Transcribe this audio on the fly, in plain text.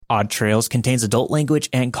Odd Trails contains adult language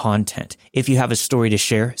and content. If you have a story to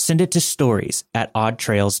share, send it to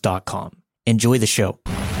stories@oddtrails.com. Enjoy the show.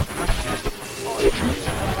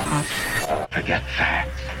 Forget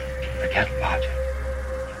facts. Forget logic.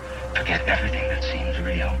 Forget everything that seems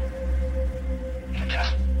real.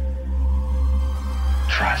 Just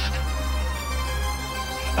trust.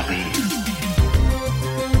 Believe.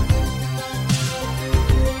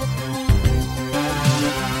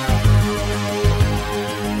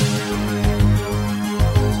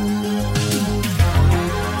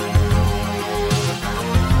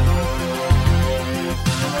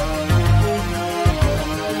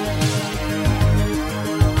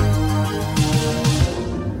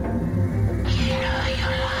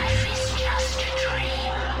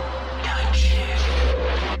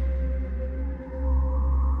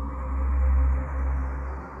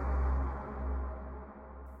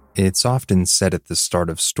 It's often said at the start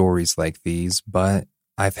of stories like these, but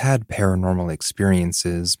I've had paranormal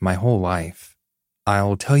experiences my whole life.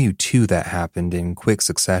 I'll tell you two that happened in quick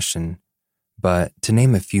succession, but to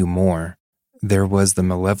name a few more, there was the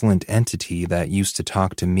malevolent entity that used to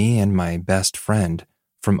talk to me and my best friend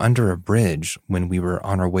from under a bridge when we were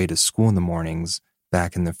on our way to school in the mornings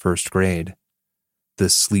back in the first grade.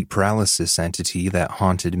 The sleep paralysis entity that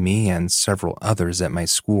haunted me and several others at my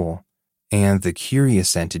school. And the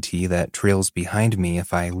curious entity that trails behind me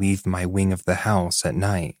if I leave my wing of the house at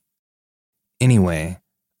night. Anyway,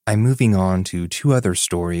 I'm moving on to two other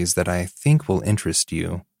stories that I think will interest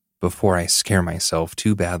you before I scare myself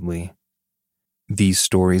too badly. These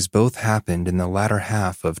stories both happened in the latter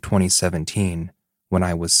half of 2017, when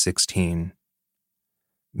I was 16.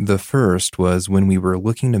 The first was when we were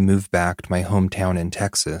looking to move back to my hometown in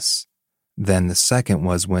Texas. Then the second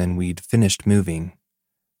was when we'd finished moving.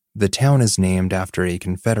 The town is named after a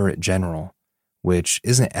Confederate general, which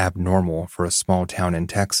isn't abnormal for a small town in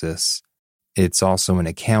Texas. It's also in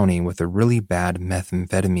a county with a really bad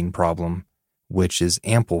methamphetamine problem, which is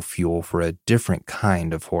ample fuel for a different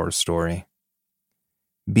kind of horror story.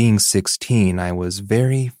 Being 16, I was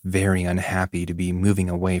very, very unhappy to be moving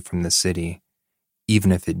away from the city,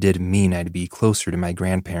 even if it did mean I'd be closer to my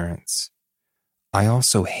grandparents. I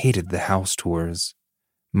also hated the house tours.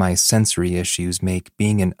 My sensory issues make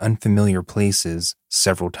being in unfamiliar places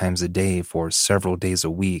several times a day for several days a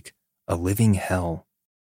week a living hell.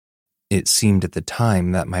 It seemed at the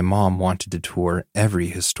time that my mom wanted to tour every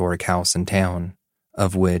historic house in town,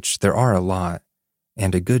 of which there are a lot,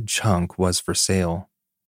 and a good chunk was for sale.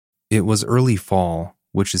 It was early fall,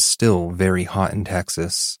 which is still very hot in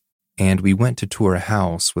Texas, and we went to tour a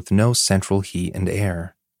house with no central heat and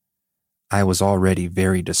air. I was already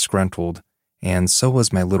very disgruntled, and so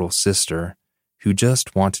was my little sister, who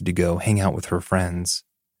just wanted to go hang out with her friends.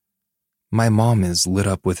 My mom is lit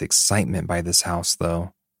up with excitement by this house,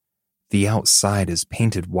 though. The outside is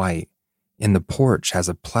painted white, and the porch has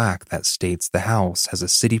a plaque that states the house has a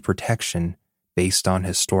city protection based on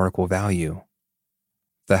historical value.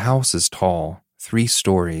 The house is tall, 3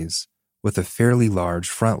 stories, with a fairly large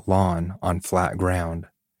front lawn on flat ground.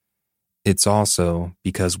 It's also,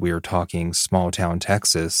 because we're talking small-town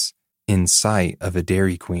Texas, in sight of a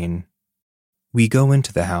Dairy Queen. We go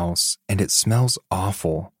into the house and it smells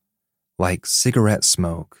awful, like cigarette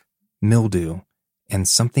smoke, mildew, and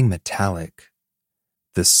something metallic.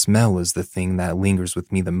 The smell is the thing that lingers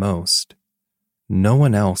with me the most. No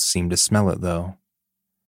one else seemed to smell it though.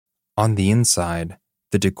 On the inside,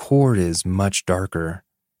 the decor is much darker,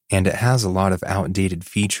 and it has a lot of outdated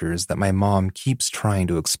features that my mom keeps trying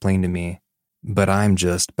to explain to me, but I'm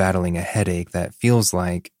just battling a headache that feels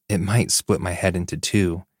like it might split my head into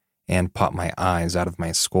 2 and pop my eyes out of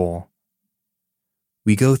my skull.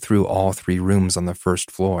 We go through all 3 rooms on the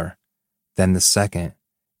first floor, then the second,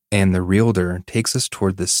 and the realtor takes us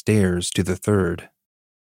toward the stairs to the third.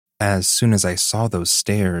 As soon as I saw those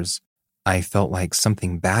stairs, I felt like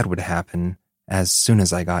something bad would happen as soon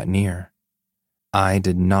as I got near. I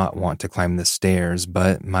did not want to climb the stairs,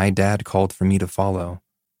 but my dad called for me to follow,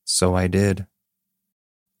 so I did.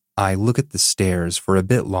 I look at the stairs for a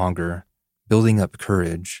bit longer, building up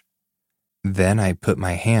courage. Then I put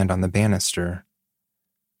my hand on the banister.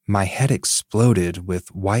 My head exploded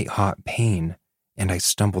with white-hot pain, and I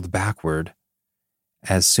stumbled backward.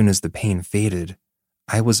 As soon as the pain faded,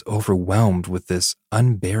 I was overwhelmed with this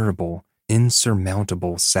unbearable,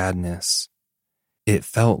 insurmountable sadness. It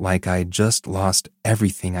felt like I'd just lost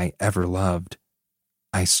everything I ever loved.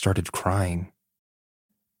 I started crying.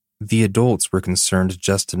 The adults were concerned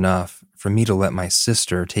just enough for me to let my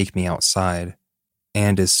sister take me outside,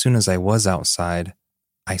 and as soon as I was outside,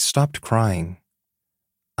 I stopped crying.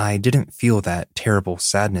 I didn't feel that terrible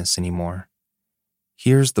sadness anymore.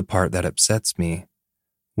 Here's the part that upsets me.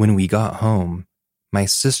 When we got home, my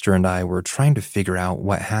sister and I were trying to figure out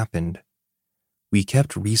what happened. We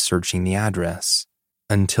kept researching the address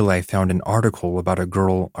until I found an article about a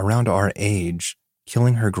girl around our age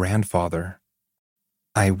killing her grandfather.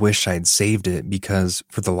 I wish I'd saved it because,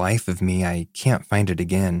 for the life of me, I can't find it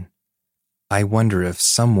again. I wonder if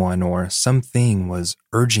someone or something was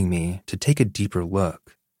urging me to take a deeper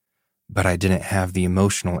look, but I didn't have the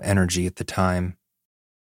emotional energy at the time.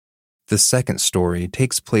 The second story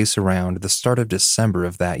takes place around the start of December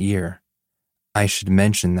of that year. I should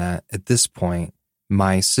mention that, at this point,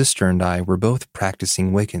 my sister and I were both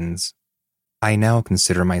practicing Wiccans. I now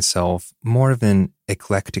consider myself more of an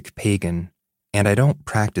eclectic pagan, and I don't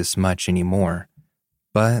practice much anymore,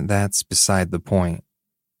 but that's beside the point.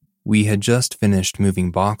 We had just finished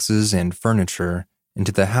moving boxes and furniture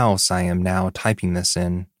into the house I am now typing this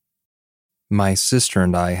in. My sister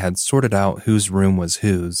and I had sorted out whose room was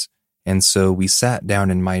whose, and so we sat down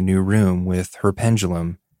in my new room with her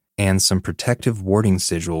pendulum and some protective warding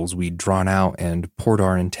sigils we'd drawn out and poured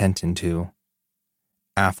our intent into.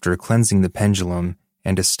 After cleansing the pendulum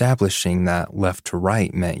and establishing that left to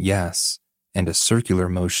right meant yes, and a circular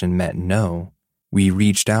motion meant no, we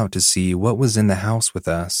reached out to see what was in the house with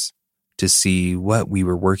us, to see what we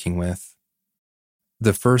were working with.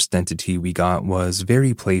 The first entity we got was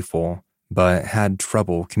very playful, but had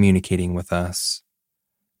trouble communicating with us.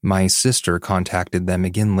 My sister contacted them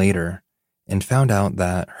again later and found out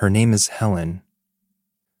that her name is Helen.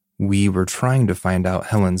 We were trying to find out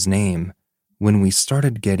Helen's name when we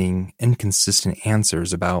started getting inconsistent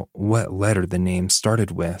answers about what letter the name started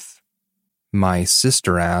with. My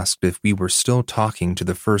sister asked if we were still talking to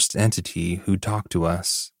the first entity who talked to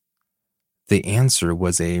us. The answer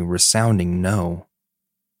was a resounding no.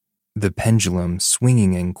 The pendulum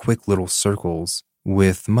swinging in quick little circles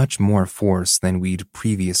with much more force than we'd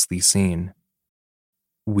previously seen.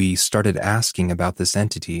 We started asking about this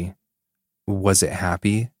entity. Was it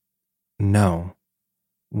happy? No.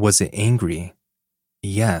 Was it angry?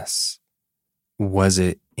 Yes. Was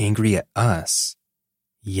it angry at us?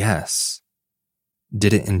 Yes.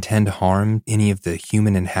 Did it intend harm any of the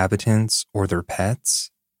human inhabitants or their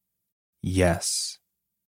pets? Yes.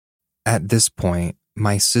 At this point,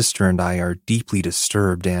 my sister and I are deeply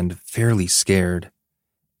disturbed and fairly scared,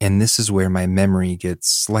 and this is where my memory gets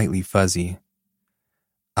slightly fuzzy.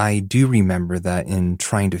 I do remember that in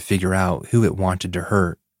trying to figure out who it wanted to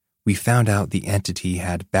hurt, we found out the entity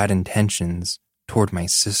had bad intentions toward my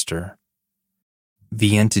sister.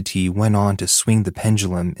 The entity went on to swing the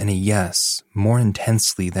pendulum in a yes more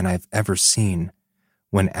intensely than I've ever seen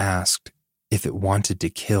when asked if it wanted to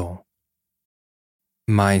kill.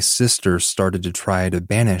 My sister started to try to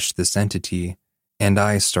banish this entity, and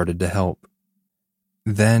I started to help.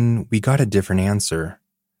 Then we got a different answer.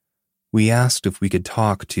 We asked if we could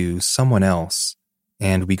talk to someone else,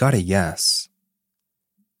 and we got a yes.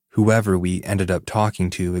 Whoever we ended up talking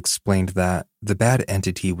to explained that the bad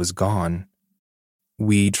entity was gone.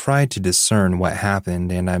 We tried to discern what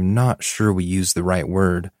happened, and I'm not sure we used the right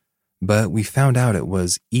word, but we found out it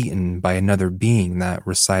was eaten by another being that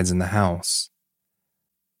resides in the house.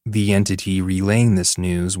 The entity relaying this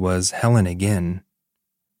news was Helen again.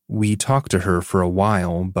 We talked to her for a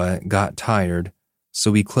while, but got tired, so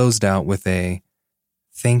we closed out with a,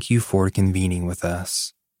 "Thank you for convening with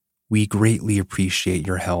us. We greatly appreciate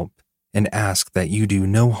your help and ask that you do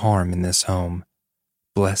no harm in this home.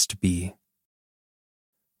 Blessed be."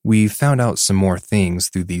 We found out some more things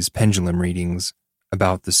through these pendulum readings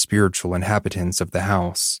about the spiritual inhabitants of the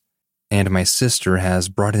house, and my sister has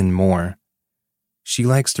brought in more. She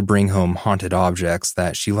likes to bring home haunted objects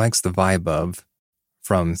that she likes the vibe of,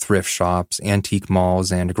 from thrift shops, antique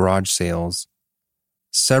malls, and garage sales.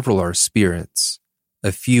 Several are spirits,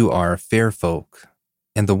 a few are fair folk,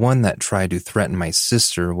 and the one that tried to threaten my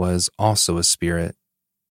sister was also a spirit.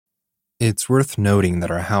 It's worth noting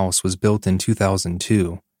that our house was built in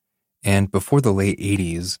 2002, and before the late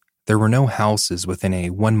 80s, there were no houses within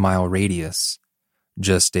a 1-mile radius,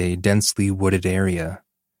 just a densely wooded area.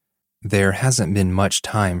 There hasn't been much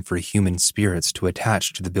time for human spirits to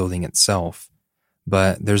attach to the building itself,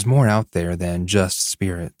 but there's more out there than just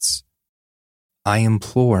spirits. I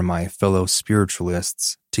implore my fellow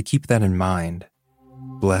spiritualists to keep that in mind.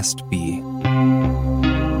 Blessed be.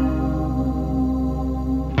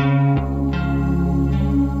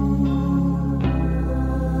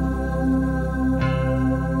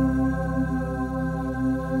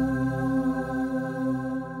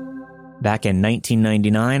 Back in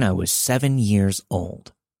 1999, I was 7 years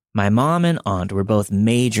old. My mom and aunt were both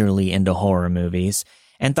majorly into horror movies,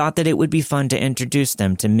 and thought that it would be fun to introduce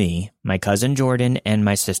them to me, my cousin Jordan, and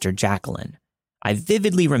my sister Jacqueline. I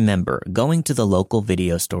vividly remember going to the local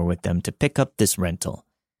video store with them to pick up this rental.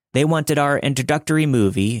 They wanted our introductory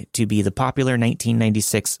movie to be the popular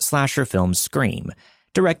 1996 slasher film Scream,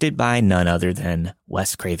 directed by none other than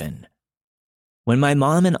Wes Craven. When my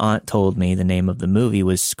mom and aunt told me the name of the movie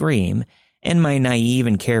was Scream, in my naive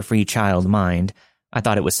and carefree child mind, I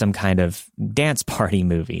thought it was some kind of dance party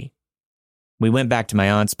movie. We went back to my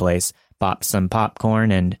aunt's place, popped some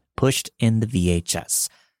popcorn, and pushed in the VHS.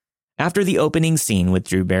 After the opening scene with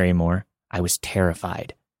Drew Barrymore, I was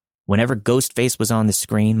terrified. Whenever Ghostface was on the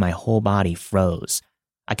screen, my whole body froze.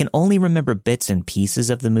 I can only remember bits and pieces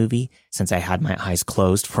of the movie since I had my eyes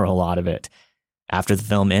closed for a lot of it. After the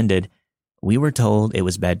film ended, we were told it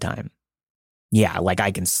was bedtime. Yeah, like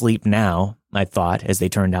I can sleep now, I thought as they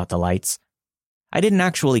turned out the lights. I didn't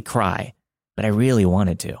actually cry, but I really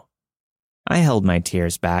wanted to. I held my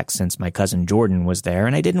tears back since my cousin Jordan was there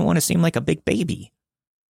and I didn't want to seem like a big baby.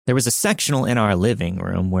 There was a sectional in our living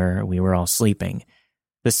room where we were all sleeping.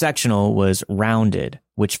 The sectional was rounded,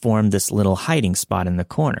 which formed this little hiding spot in the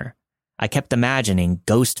corner. I kept imagining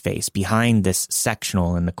Ghostface behind this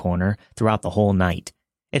sectional in the corner throughout the whole night.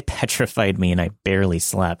 It petrified me and I barely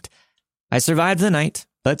slept. I survived the night,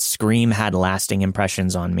 but Scream had lasting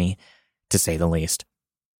impressions on me, to say the least.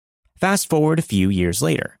 Fast forward a few years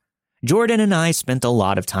later. Jordan and I spent a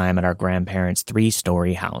lot of time at our grandparents'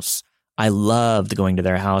 3-story house. I loved going to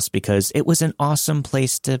their house because it was an awesome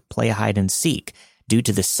place to play hide and seek due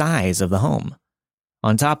to the size of the home.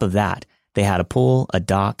 On top of that, they had a pool, a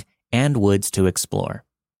dock, and woods to explore.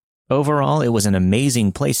 Overall, it was an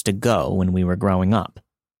amazing place to go when we were growing up.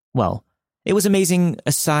 Well, it was amazing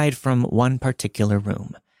aside from one particular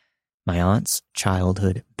room, my aunt's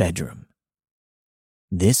childhood bedroom.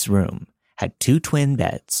 This room had 2 twin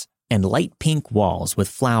beds and light pink walls with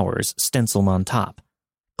flowers stenciled on top.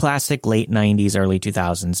 Classic late 90s, early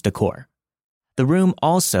 2000s decor. The room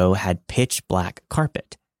also had pitch black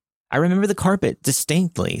carpet. I remember the carpet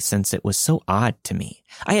distinctly since it was so odd to me.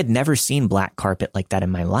 I had never seen black carpet like that in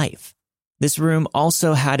my life. This room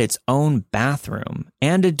also had its own bathroom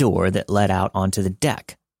and a door that led out onto the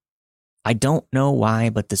deck. I don't know why,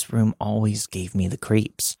 but this room always gave me the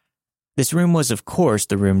creeps. This room was, of course,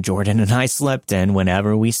 the room Jordan and I slept in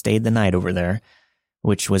whenever we stayed the night over there,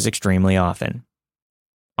 which was extremely often.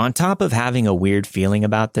 On top of having a weird feeling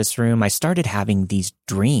about this room, I started having these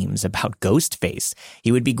dreams about Ghostface.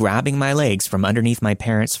 He would be grabbing my legs from underneath my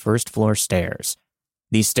parents' first-floor stairs.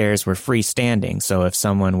 These stairs were freestanding, so if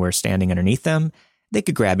someone were standing underneath them, they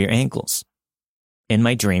could grab your ankles. In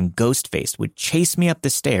my dream, Ghostface would chase me up the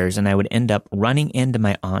stairs and I would end up running into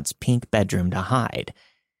my aunt's pink bedroom to hide.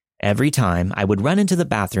 Every time, I would run into the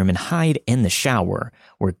bathroom and hide in the shower,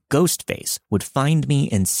 where Ghostface would find me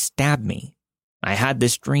and stab me. I had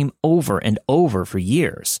this dream over and over for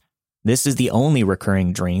years. This is the only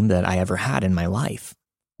recurring dream that I ever had in my life.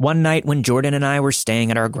 One night when Jordan and I were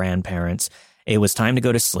staying at our grandparents', it was time to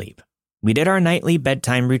go to sleep. We did our nightly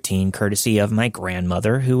bedtime routine courtesy of my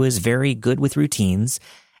grandmother, who was very good with routines,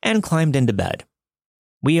 and climbed into bed.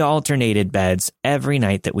 We alternated beds every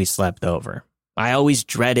night that we slept over. I always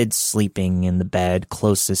dreaded sleeping in the bed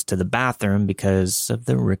closest to the bathroom because of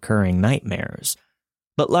the recurring nightmares.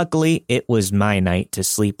 But luckily, it was my night to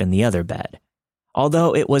sleep in the other bed.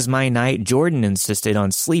 Although it was my night, Jordan insisted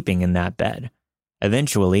on sleeping in that bed.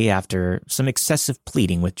 Eventually, after some excessive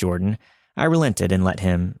pleading with Jordan, I relented and let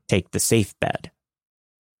him take the safe bed.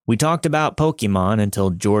 We talked about Pokemon until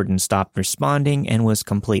Jordan stopped responding and was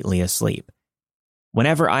completely asleep.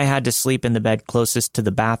 Whenever I had to sleep in the bed closest to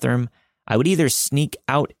the bathroom, I would either sneak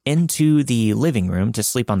out into the living room to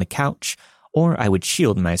sleep on the couch, or I would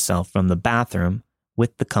shield myself from the bathroom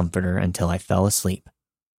with the comforter until I fell asleep.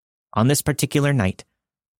 On this particular night,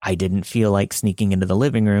 I didn't feel like sneaking into the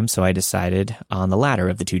living room, so I decided on the latter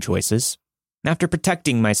of the two choices. After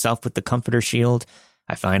protecting myself with the comforter shield,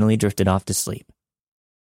 I finally drifted off to sleep.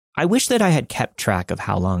 I wish that I had kept track of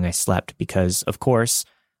how long I slept because, of course,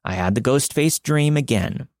 I had the Ghostface dream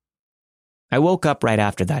again. I woke up right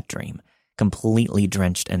after that dream, completely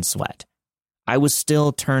drenched in sweat. I was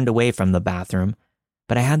still turned away from the bathroom,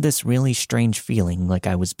 but I had this really strange feeling like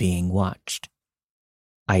I was being watched.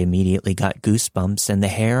 I immediately got goosebumps and the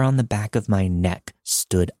hair on the back of my neck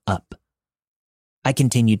stood up. I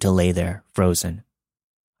continued to lay there, frozen.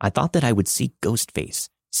 I thought that I would see Ghostface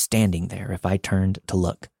standing there if I turned to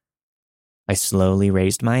look. I slowly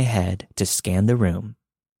raised my head to scan the room.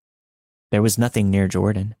 There was nothing near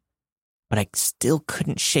Jordan, but I still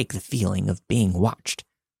couldn't shake the feeling of being watched.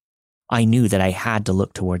 I knew that I had to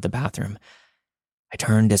look toward the bathroom. I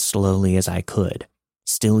turned as slowly as I could.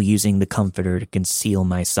 still using the comforter to conceal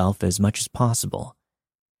myself as much as possible.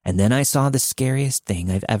 And then I saw the scariest thing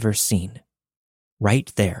I've ever seen.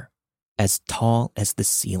 Right there, as tall as the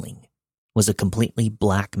ceiling, was a completely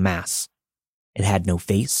black mass. It had no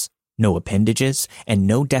face, no appendages, and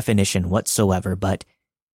no definition whatsoever, but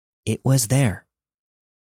it was there.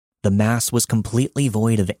 The mass was completely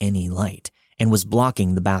void of any light and was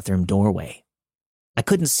blocking the bathroom doorway. I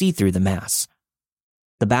couldn't see through the mass.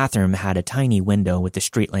 The bathroom had a tiny window with a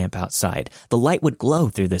street lamp outside. The light would glow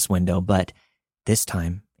through this window, but this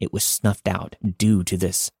time it was snuffed out due to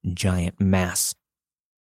this giant mass.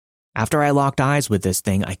 After I locked eyes with this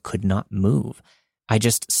thing, I could not move. I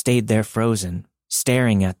just stayed there frozen,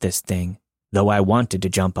 staring at this thing, though I wanted to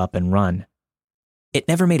jump up and run. It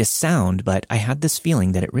never made a sound, but I had this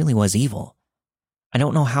feeling that it really was evil. I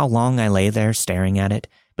don't know how long I lay there staring at it,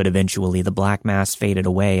 but eventually the black mass faded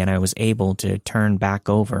away and I was able to turn back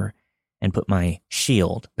over and put my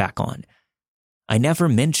shield back on. I never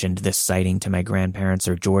mentioned this sighting to my grandparents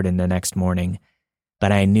or Jordan the next morning,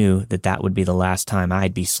 but I knew that that would be the last time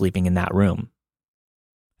I'd be sleeping in that room.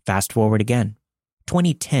 Fast forward again,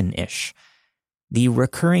 2010-ish. The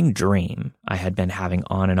recurring dream I had been having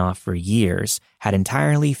on and off for years had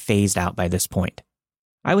entirely phased out by this point.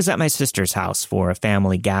 I was at my sister's house for a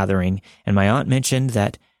family gathering, and my aunt mentioned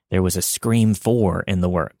that there was a Scream 4 in the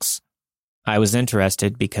works. I was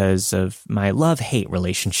interested because of my love-hate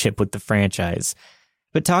relationship with the franchise,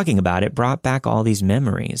 but talking about it brought back all these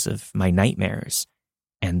memories of my nightmares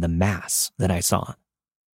and the mass that I saw.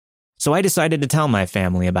 So I decided to tell my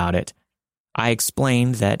family about it. I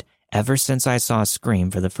explained that ever since I saw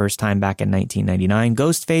Scream for the first time back in 1999,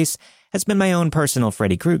 Ghostface has been my own personal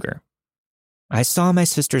Freddy Krueger. I saw my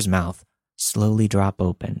sister's mouth slowly drop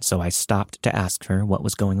open, so I stopped to ask her what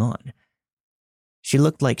was going on. She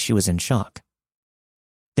looked like she was in shock.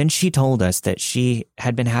 Then she told us that she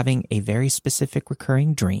had been having a very specific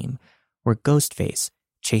recurring dream where Ghostface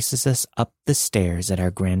chases us up the stairs at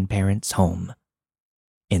our grandparents' home.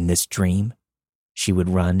 In this dream, she would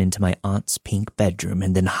run into my aunt's pink bedroom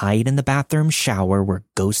and then hide in the bathroom shower where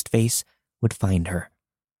Ghostface would find her.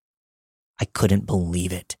 I couldn't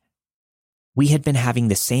believe it. We had been having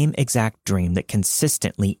the same exact dream that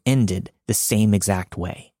consistently ended the same exact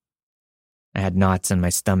way. I had knots in my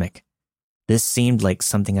stomach. This seemed like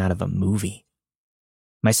something out of a movie.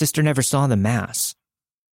 My sister never saw the mass.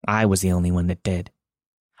 I was the only one that did.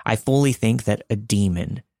 I fully think that a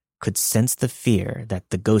demon could sense the fear that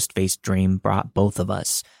the Ghostface dream brought both of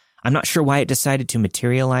us. I'm not sure why it decided to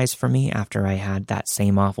materialize for me after I had that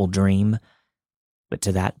same awful dream, but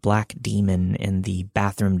to that black demon in the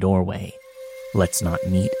bathroom doorway, let's not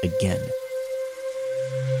meet again.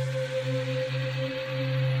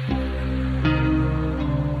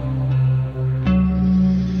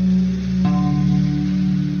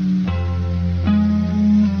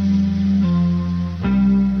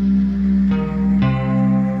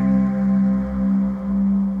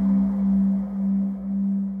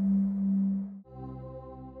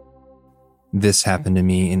 This happened to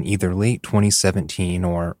me in either late 2017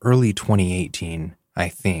 or early 2018, I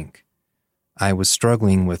think. I was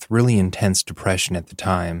struggling with really intense depression at the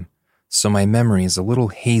time, so my memory is a little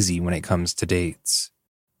hazy when it comes to dates.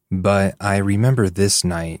 But I remember this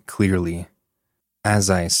night clearly.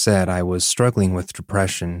 As I said, I was struggling with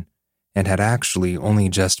depression and had actually only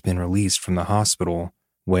just been released from the hospital,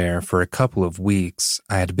 where for a couple of weeks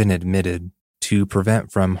I had been admitted to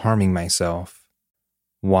prevent from harming myself.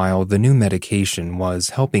 While the new medication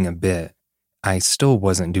was helping a bit, I still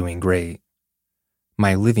wasn't doing great.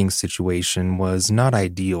 My living situation was not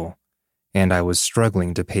ideal, and I was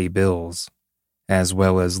struggling to pay bills, as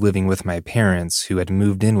well as living with my parents who had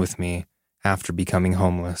moved in with me after becoming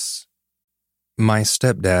homeless. My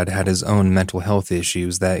stepdad had his own mental health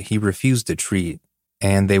issues that he refused to treat,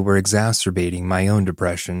 and they were exacerbating my own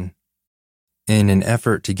depression. In an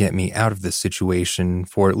effort to get me out of this situation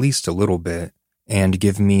for at least a little bit, and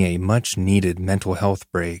give me a much-needed mental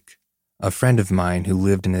health break, a friend of mine who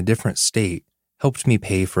lived in a different state helped me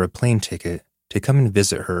pay for a plane ticket to come and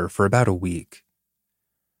visit her for about a week.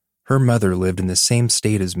 Her mother lived in the same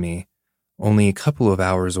state as me, only a couple of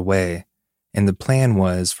hours away, and the plan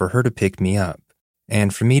was for her to pick me up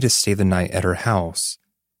and for me to stay the night at her house,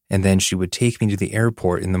 and then she would take me to the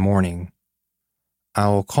airport in the morning.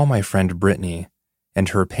 I'll call my friend Brittany and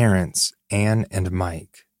her parents, Anne and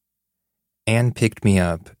Mike. Anne picked me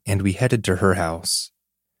up, and we headed to her house.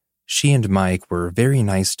 She and Mike were very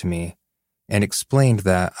nice to me and explained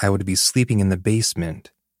that I would be sleeping in the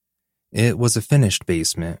basement. It was a finished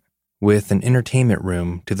basement, with an entertainment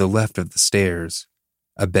room to the left of the stairs,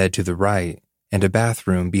 a bed to the right, and a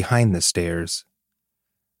bathroom behind the stairs.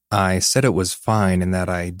 I said it was fine and that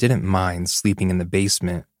I didn't mind sleeping in the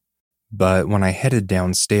basement, but when I headed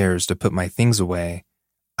downstairs to put my things away,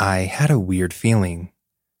 I had a weird feeling,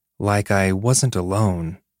 like I wasn't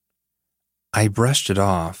alone. I brushed it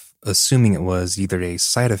off, assuming it was either a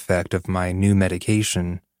side effect of my new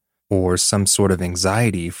medication or some sort of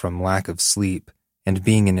anxiety from lack of sleep and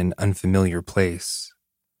being in an unfamiliar place.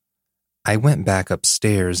 I went back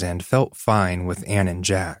upstairs and felt fine with Anne and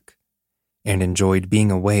Jack, and enjoyed being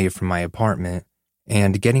away from my apartment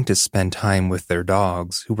and getting to spend time with their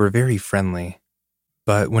dogs, who were very friendly.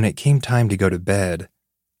 But when it came time to go to bed,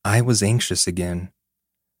 I was anxious again.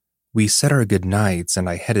 We said our goodnights and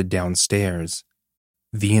I headed downstairs.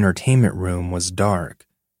 The entertainment room was dark,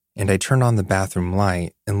 and I turned on the bathroom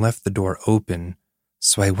light and left the door open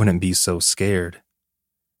so I wouldn't be so scared.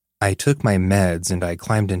 I took my meds and I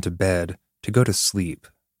climbed into bed to go to sleep.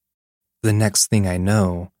 The next thing I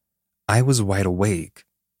know, I was wide awake,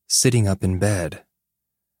 sitting up in bed.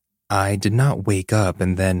 I did not wake up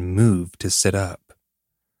and then move to sit up.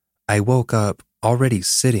 I woke up already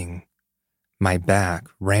sitting, my back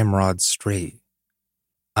ramrod straight.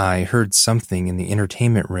 I heard something in the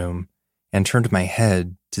entertainment room and turned my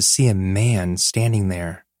head to see a man standing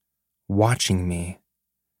there, watching me.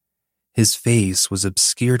 His face was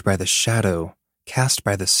obscured by the shadow cast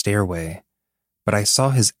by the stairway, but I saw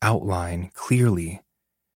his outline clearly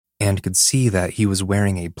and could see that he was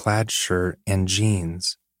wearing a plaid shirt and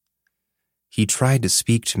jeans. He tried to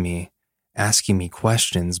speak to me, asking me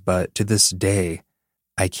questions, but to this day,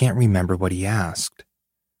 I can't remember what he asked.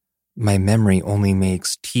 My memory only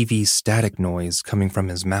makes TV static noise coming from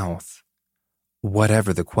his mouth.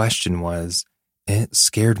 Whatever the question was, it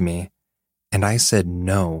scared me, and I said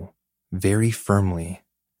no, very firmly.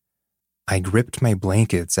 I gripped my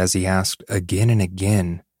blankets as he asked again and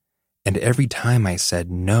again, and every time I said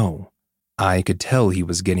no, I could tell he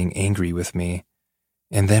was getting angry with me,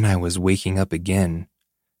 and then I was waking up again,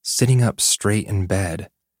 sitting up straight in bed,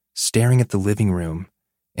 staring at the living room,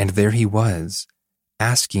 and there he was,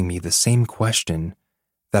 asking me the same question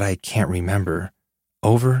that I can't remember,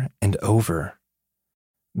 over and over.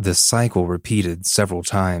 The cycle repeated several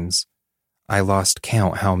times. I lost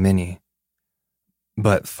count how many.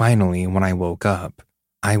 But finally, when I woke up,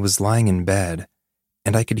 I was lying in bed,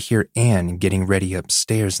 and I could hear Anne getting ready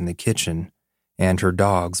upstairs in the kitchen, and her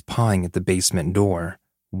dogs pawing at the basement door,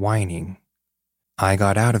 whining. I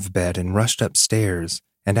got out of bed and rushed upstairs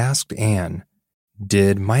and asked Anne,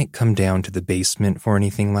 did Mike come down to the basement for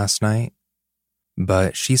anything last night?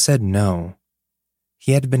 But she said no.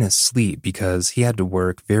 He had been asleep because he had to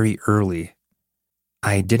work very early.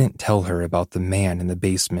 I didn't tell her about the man in the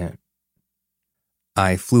basement.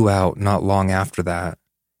 I flew out not long after that,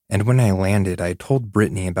 and when I landed, I told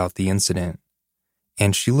Brittany about the incident,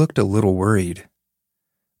 and she looked a little worried.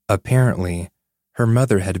 Apparently, her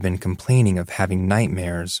mother had been complaining of having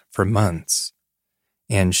nightmares for months,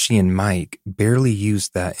 and she and Mike barely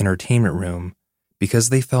used that entertainment room because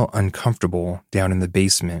they felt uncomfortable down in the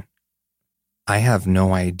basement. I have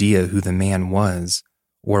no idea who the man was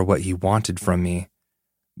or what he wanted from me,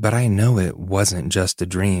 but I know it wasn't just a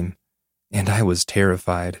dream, and I was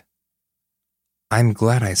terrified. I'm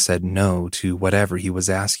glad I said no to whatever he was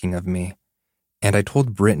asking of me, and I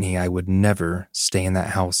told Brittany I would never stay in that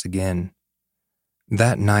house again.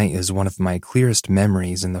 That night is one of my clearest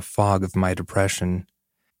memories in the fog of my depression,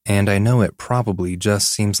 and I know it probably just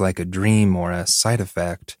seems like a dream or a side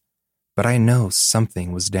effect, but I know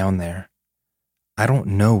something was down there. I don't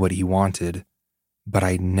know what he wanted, but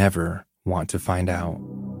I never want to find out.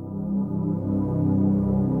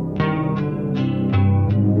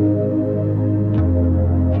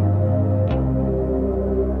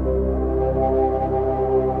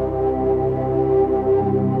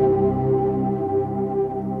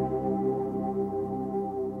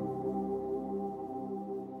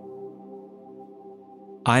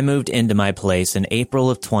 I moved into my place in April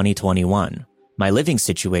of 2021. My living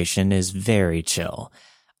situation is very chill.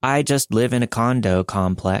 I just live in a condo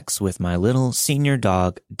complex with my little senior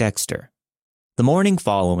dog, Dexter. The morning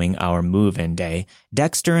following our move-in day,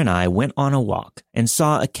 Dexter and I went on a walk and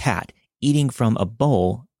saw a cat eating from a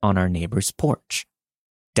bowl on our neighbor's porch.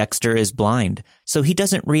 Dexter is blind, so he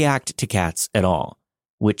doesn't react to cats at all,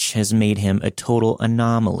 which has made him a total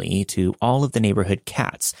anomaly to all of the neighborhood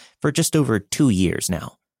cats for just over 2 years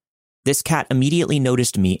now. This cat immediately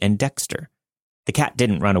noticed me and Dexter. The cat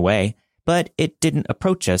didn't run away, but it didn't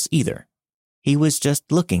approach us either. He was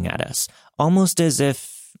just looking at us, almost as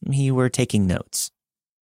if he were taking notes.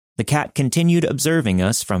 The cat continued observing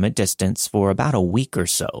us from a distance for about a week or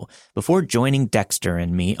so before joining Dexter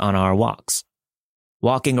and me on our walks.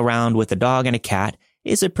 Walking around with a dog and a cat,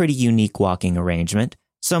 is a pretty unique walking arrangement,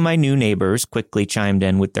 so my new neighbors quickly chimed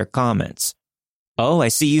in with their comments. "Oh, I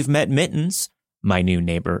see you've met Mittens," my new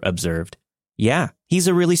neighbor observed. "Yeah, he's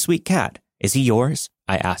a really sweet cat. Is he yours?"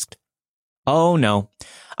 I asked. "Oh, no.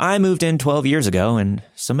 I moved in 12 years ago, and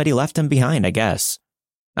somebody left him behind, I guess.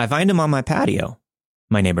 I find him on my patio,"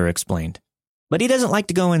 my neighbor explained. "But he doesn't like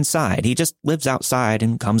to go inside. He just lives outside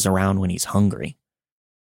and comes around when he's hungry."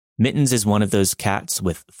 Mittens is one of those cats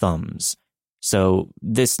with thumbs, so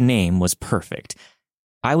this name was perfect.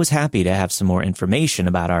 I was happy to have some more information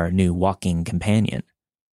about our new walking companion.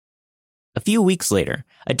 A few weeks later,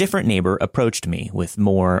 a different neighbor approached me with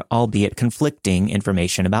more, albeit conflicting,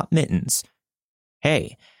 information about Mittens.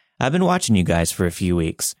 "Hey, I've been watching you guys for a few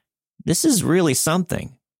weeks. This is really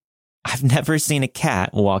something. I've never seen a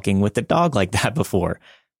cat walking with a dog like that before,"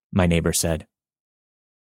 my neighbor said.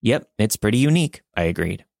 "Yep, it's pretty unique," I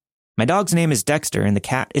agreed. "My dog's name is Dexter and the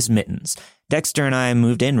cat is Mittens. Dexter and I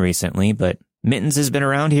moved in recently, but Mittens has been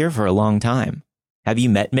around here for a long time. Have you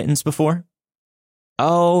met Mittens before?"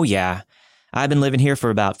 "Oh, yeah. I've been living here for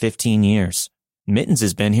about 15 years. Mittens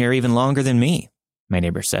has been here even longer than me," my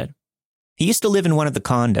neighbor said. "He used to live in one of the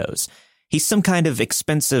condos. He's some kind of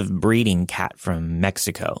expensive breeding cat from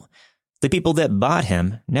Mexico. The people that bought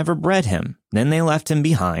him never bred him, then they left him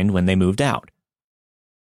behind when they moved out."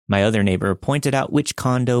 My other neighbor pointed out which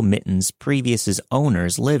condo Mittens' previous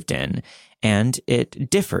owners lived in, and it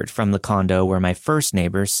differed from the condo where my first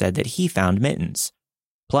neighbor said that he found Mittens.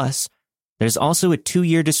 Plus, there's also a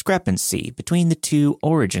 2-year discrepancy between the two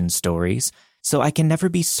origin stories, so I can never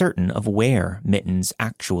be certain of where Mittens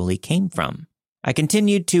actually came from. I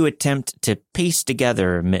continued to attempt to piece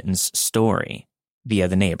together Mittens' story via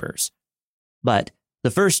the neighbors. But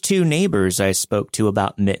the first 2 neighbors I spoke to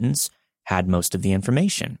about Mittens had most of the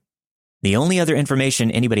information. The only other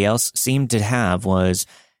information anybody else seemed to have was,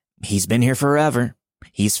 "He's been here forever.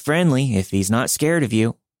 He's friendly if he's not scared of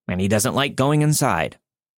you, and he doesn't like going inside."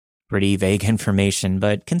 Pretty vague information,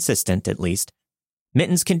 but consistent at least.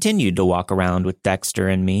 Mittens continued to walk around with Dexter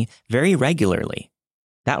and me very regularly,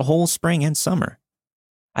 that whole spring and summer.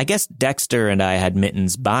 I guess Dexter and I had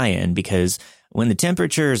Mittens' buy-in because when the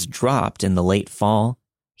temperatures dropped in the late fall,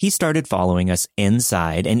 he started following us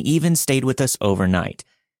inside and even stayed with us overnight.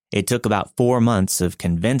 It took about 4 months of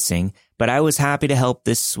convincing, but I was happy to help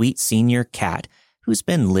this sweet senior cat, who's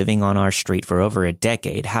been living on our street for over a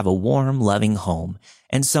decade, have a warm, loving home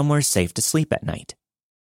and somewhere safe to sleep at night.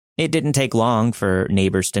 It didn't take long for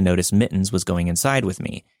neighbors to notice Mittens was going inside with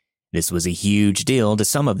me. This was a huge deal to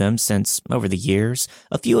some of them since, over the years,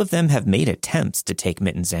 a few of them have made attempts to take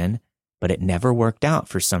Mittens in, but it never worked out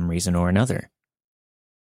for some reason or another.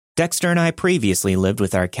 Dexter and I previously lived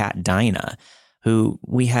with our cat Dinah, who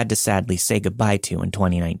we had to sadly say goodbye to in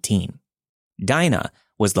 2019. Dinah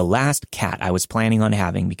was the last cat I was planning on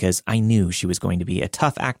having because I knew she was going to be a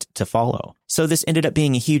tough act to follow, so this ended up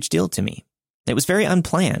being a huge deal to me. It was very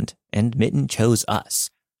unplanned, and Mitten chose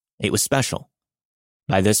us. It was special.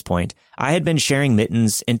 By this point, I had been sharing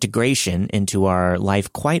Mitten's integration into our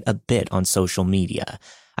life quite a bit on social media.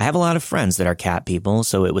 I have a lot of friends that are cat people,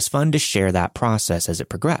 so it was fun to share that process as it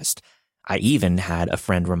progressed. I even had a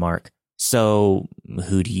friend remark, "So,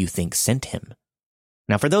 who do you think sent him?"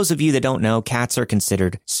 Now, for those of you that don't know, cats are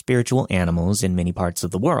considered spiritual animals in many parts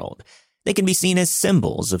of the world. They can be seen as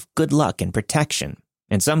symbols of good luck and protection.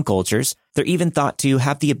 In some cultures, they're even thought to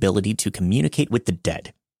have the ability to communicate with the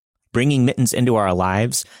dead. Bringing Mittens into our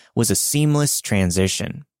lives was a seamless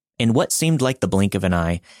transition. In what seemed like the blink of an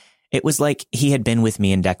eye, it was like he had been with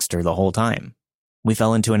me and Dexter the whole time. We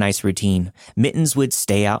fell into a nice routine. Mittens would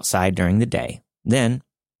stay outside during the day. Then,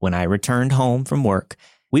 when I returned home from work,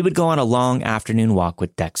 we would go on a long afternoon walk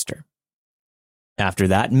with Dexter. After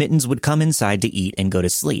that, Mittens would come inside to eat and go to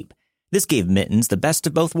sleep. This gave Mittens the best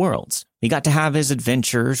of both worlds. He got to have his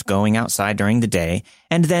adventures going outside during the day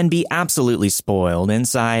and then be absolutely spoiled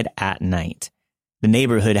inside at night. The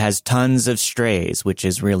neighborhood has tons of strays, which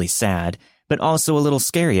is really sad, but also a little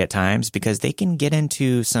scary at times because they can get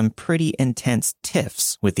into some pretty intense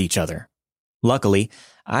tiffs with each other. Luckily,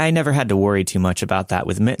 I never had to worry too much about that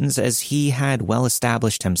with Mittens as he had well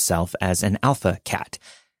established himself as an alpha cat.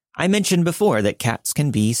 I mentioned before that cats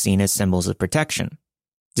can be seen as symbols of protection.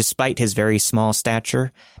 Despite his very small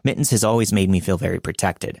stature, Mittens has always made me feel very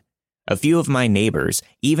protected. A few of my neighbors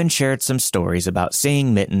even shared some stories about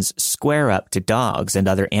seeing Mittens square up to dogs and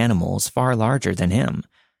other animals far larger than him.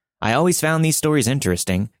 I always found these stories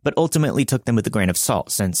interesting, but ultimately took them with a grain of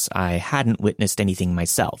salt since I hadn't witnessed anything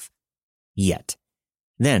myself. Yet.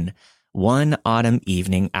 Then, one autumn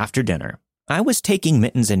evening after dinner, I was taking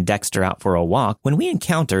Mittens and Dexter out for a walk when we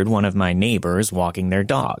encountered one of my neighbors walking their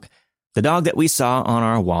dog. The dog that we saw on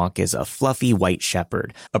our walk is a fluffy white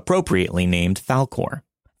shepherd, appropriately named Falkor.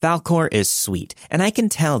 Falkor is sweet, and I can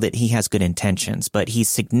tell that he has good intentions, but he's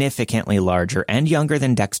significantly larger and younger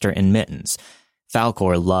than Dexter and Mittens.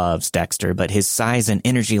 Falkor loves Dexter, but his size and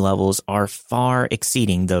energy levels are far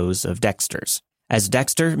exceeding those of Dexter's. As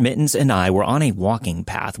Dexter, Mittens, and I were on a walking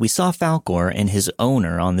path, we saw Falkor and his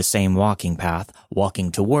owner on the same walking path,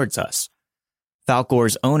 walking towards us.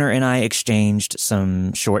 Falkor's owner and I exchanged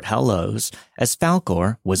some short hellos as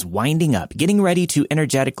Falkor was winding up, getting ready to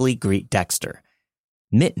energetically greet Dexter.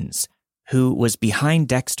 Mittens, who was behind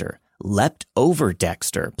Dexter, leapt over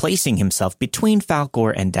Dexter, placing himself between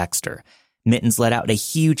Falkor and Dexter. Mittens let out a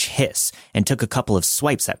huge hiss and took a couple of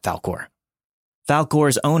swipes at Falkor.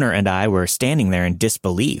 Falkor's owner and I were standing there in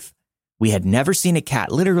disbelief. We had never seen a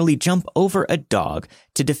cat literally jump over a dog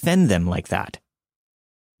to defend them like that.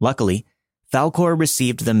 Luckily, Falkor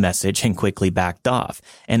received the message and quickly backed off,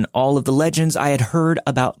 and all of the legends I had heard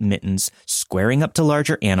about Mittens squaring up to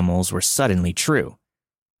larger animals were suddenly true.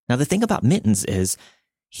 Now, the thing about Mittens is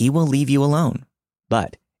he will leave you alone,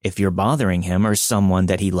 but if you're bothering him or someone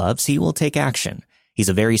that he loves, he will take action. He's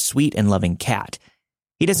a very sweet and loving cat.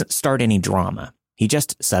 He doesn't start any drama. He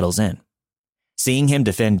just settles in. Seeing him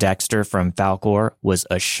defend Dexter from Falkor was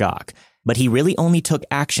a shock, but he really only took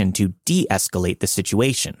action to de-escalate the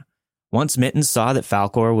situation. Once Mittens saw that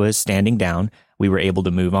Falkor was standing down, we were able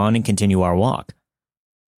to move on and continue our walk.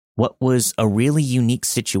 What was a really unique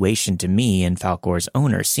situation to me and Falkor's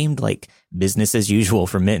owner seemed like business as usual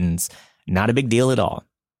for Mittens. Not a big deal at all.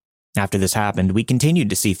 After this happened, we continued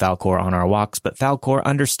to see Falkor on our walks, but Falkor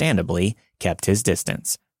understandably kept his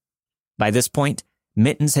distance. By this point,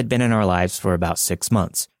 Mittens had been in our lives for about 6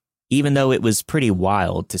 months. Even though it was pretty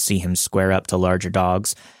wild to see him square up to larger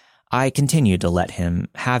dogs, I continued to let him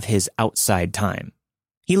have his outside time.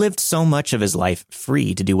 He lived so much of his life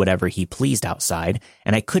free to do whatever he pleased outside,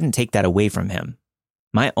 and I couldn't take that away from him.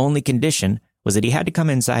 My only condition was that he had to come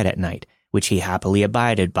inside at night, which he happily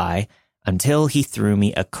abided by until he threw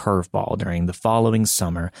me a curveball during the following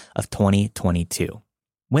summer of 2022.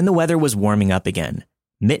 When the weather was warming up again,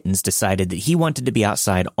 Mittens decided that he wanted to be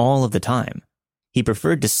outside all of the time. He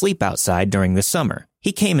preferred to sleep outside during the summer.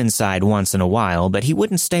 He came inside once in a while, but he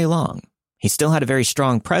wouldn't stay long. He still had a very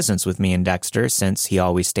strong presence with me and Dexter since he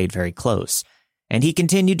always stayed very close, and he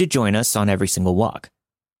continued to join us on every single walk.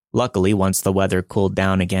 Luckily, once the weather cooled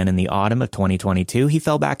down again in the autumn of 2022, he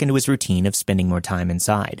fell back into his routine of spending more time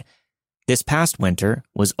inside. This past winter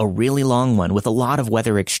was a really long one with a lot of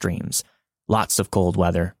weather extremes. Lots of cold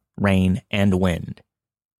weather, rain, and wind.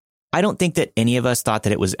 I don't think that any of us thought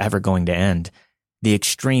that it was ever going to end. The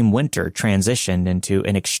extreme winter transitioned into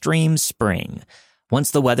an extreme spring.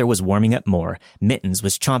 Once the weather was warming up more, Mittens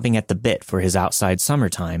was chomping at the bit for his outside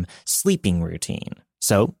summertime sleeping routine.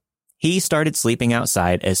 So he started sleeping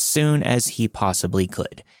outside as soon as he possibly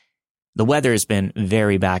could. The weather has been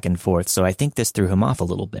very back and forth, so I think this threw him off a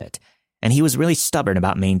little bit. And he was really stubborn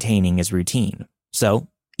about maintaining his routine. So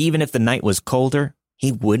even if the night was colder,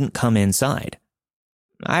 he wouldn't come inside.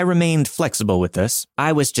 I remained flexible with this.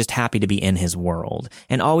 I was just happy to be in his world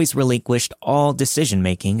and always relinquished all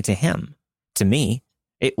decision-making to him. To me,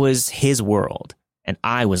 it was his world, and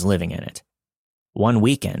I was living in it. One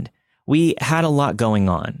weekend, we had a lot going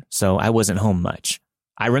on, so I wasn't home much.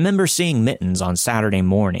 I remember seeing Mittens on Saturday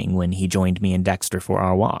morning when he joined me and Dexter for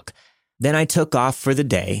our walk. Then I took off for the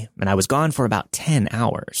day, and I was gone for about 10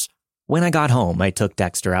 hours. When I got home, I took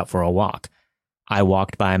Dexter out for a walk. I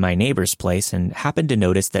walked by my neighbor's place and happened to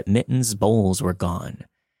notice that Mittens' bowls were gone.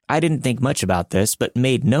 I didn't think much about this, but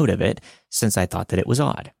made note of it since I thought that it was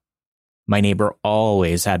odd. My neighbor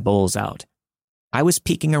always had bowls out. I was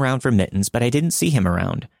peeking around for Mittens, but I didn't see him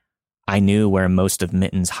around. I knew where most of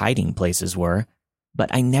Mittens' hiding places were,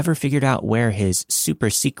 but I never figured out where his super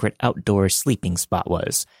secret outdoor sleeping spot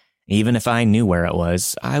was. Even if I knew where it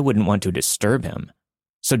was, I wouldn't want to disturb him.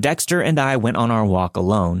 So Dexter and I went on our walk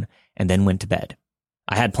alone and then went to bed.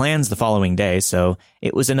 I had plans the following day, so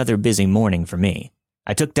it was another busy morning for me.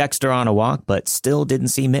 I took Dexter on a walk, but still didn't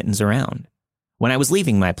see Mittens around. When I was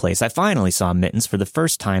leaving my place, I finally saw Mittens for the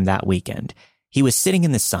first time that weekend. He was sitting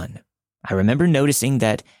in the sun. I remember noticing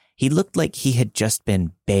that he looked like he had just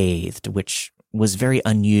been bathed, which was very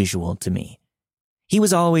unusual to me. He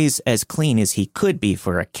was always as clean as he could be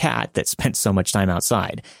for a cat that spent so much time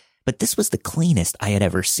outside, but this was the cleanest I had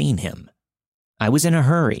ever seen him. I was in a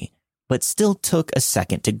hurry, but still took a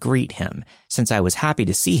second to greet him, since I was happy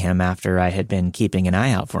to see him after I had been keeping an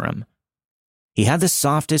eye out for him. He had the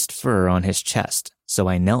softest fur on his chest, so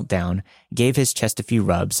I knelt down, gave his chest a few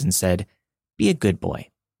rubs, and said, "Be a good boy.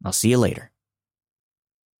 I'll see you later."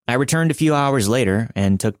 I returned a few hours later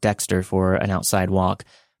and took Dexter for an outside walk,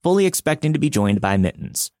 fully expecting to be joined by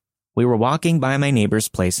Mittens. We were walking by my neighbor's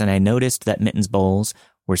place and I noticed that Mittens' bowls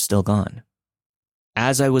were still gone.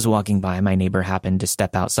 As I was walking by, my neighbor happened to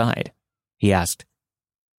step outside. He asked,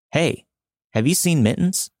 "Hey, have you seen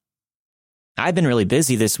Mittens?" "I've been really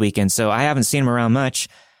busy this weekend, so I haven't seen him around much,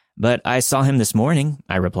 but I saw him this morning,"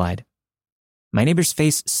 I replied. My neighbor's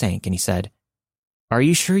face sank and he said, "Are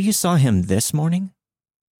you sure you saw him this morning?"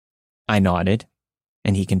 I nodded,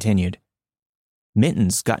 and he continued,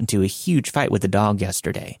 "Mittens got into a huge fight with the dog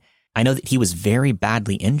yesterday. I know that he was very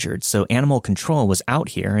badly injured, so animal control was out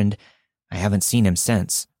here, and I haven't seen him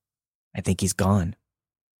since. I think he's gone."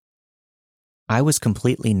 I was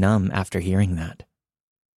completely numb after hearing that,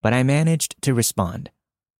 but I managed to respond.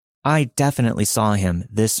 "I definitely saw him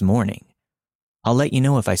this morning. I'll let you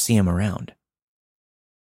know if I see him around."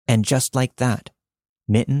 And just like that,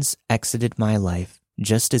 Mittens exited my life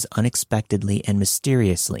just as unexpectedly and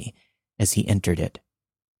mysteriously as he entered it.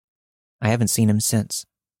 I haven't seen him since.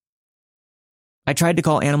 I tried to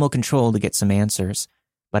call animal control to get some answers,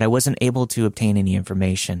 but I wasn't able to obtain any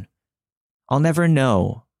information. I'll never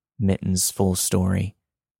know Mittens' full story,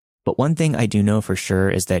 but one thing I do know for sure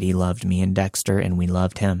is that he loved me and Dexter, and we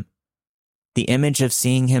loved him. The image of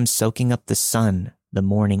seeing him soaking up the sun the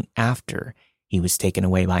morning after he was taken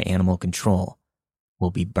away by animal control will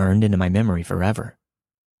be burned into my memory forever.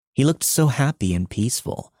 He looked so happy and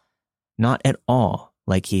peaceful, not at all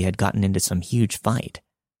like he had gotten into some huge fight.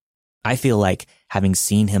 I feel like having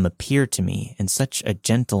seen him appear to me in such a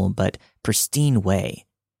gentle but pristine way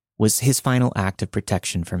was his final act of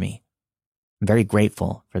protection for me. I'm very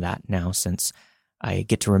grateful for that now, since I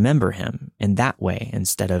get to remember him in that way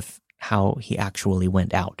instead of how he actually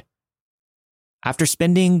went out. After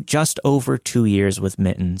spending just over 2 years with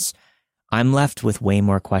Mittens, I'm left with way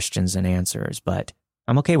more questions than answers, but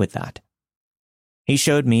I'm okay with that. He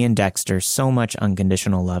showed me and Dexter so much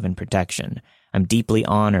unconditional love and protection. I'm deeply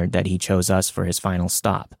honored that he chose us for his final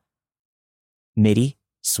stop. Mitty,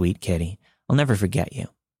 sweet kitty, I'll never forget you.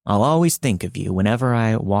 I'll always think of you whenever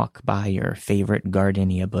I walk by your favorite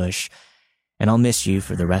gardenia bush, and I'll miss you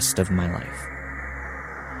for the rest of my life.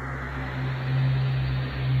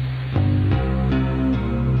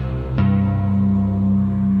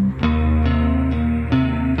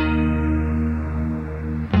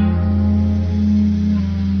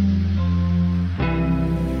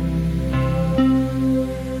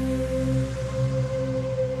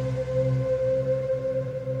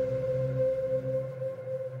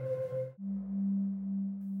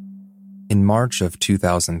 In March of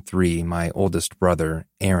 2003, my oldest brother,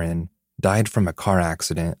 Aaron, died from a car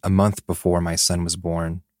accident a month before my son was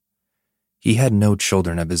born. He had no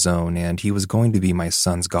children of his own, and he was going to be my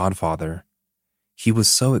son's godfather. He was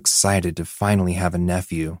so excited to finally have a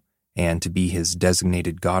nephew and to be his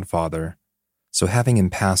designated godfather, so having him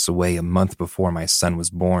pass away a month before my son was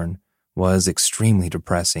born was extremely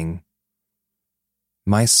depressing.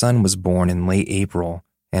 My son was born in late April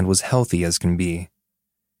and was healthy as can be.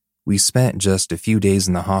 We spent just a few days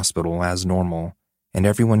in the hospital as normal, and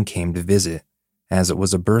everyone came to visit, as it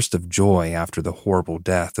was a burst of joy after the horrible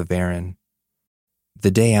death of Aaron.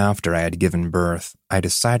 The day after I had given birth, I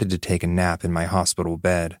decided to take a nap in my hospital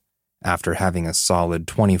bed, after having a solid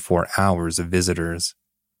 24 hours of visitors.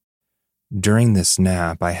 During this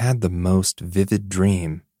nap, I had the most vivid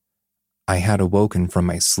dream. I had awoken from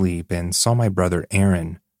my sleep and saw my brother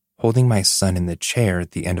Aaron holding my son in the chair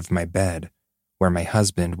at the end of my bed, where my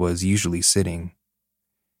husband was usually sitting.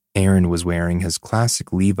 Aaron was wearing his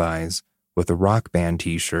classic Levi's with a Rock Band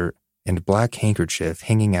t-shirt and black handkerchief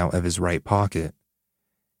hanging out of his right pocket.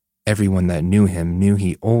 Everyone that knew him knew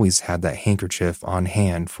he always had that handkerchief on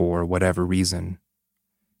hand for whatever reason.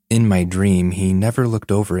 In my dream, he never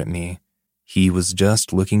looked over at me. He was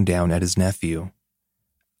just looking down at his nephew.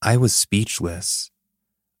 I was speechless.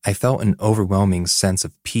 I felt an overwhelming sense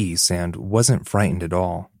of peace and wasn't frightened at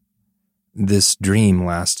all. This dream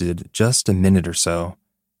lasted just a minute or so,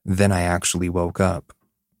 then I actually woke up.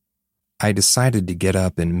 I decided to get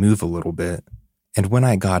up and move a little bit, and when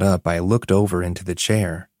I got up, I looked over into the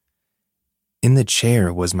chair. In the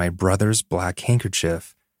chair was my brother's black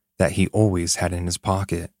handkerchief that he always had in his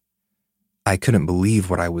pocket. I couldn't believe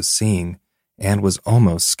what I was seeing and was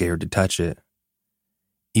almost scared to touch it.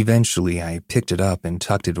 Eventually, I picked it up and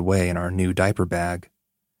tucked it away in our new diaper bag.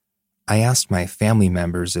 I asked my family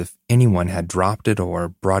members if anyone had dropped it or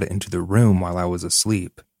brought it into the room while I was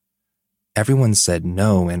asleep. Everyone said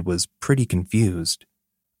no and was pretty confused.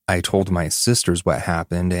 I told my sisters what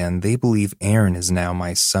happened, and they believe Aaron is now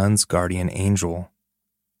my son's guardian angel.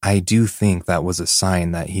 I do think that was a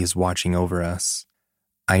sign that he is watching over us.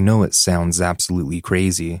 I know it sounds absolutely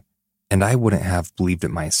crazy, and I wouldn't have believed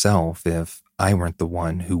it myself if I weren't the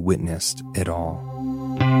one who witnessed it all.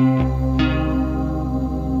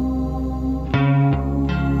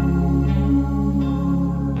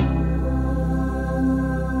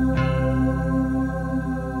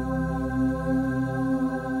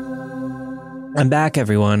 I'm back,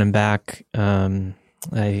 everyone. I'm back.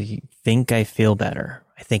 I think I feel better.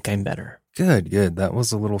 I think I'm better. Good. That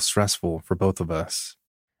was a little stressful for both of us.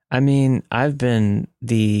 I mean, I've been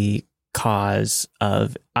the cause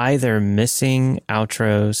of either missing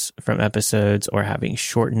outros from episodes or having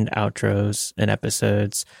shortened outros in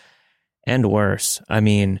episodes, and worse. I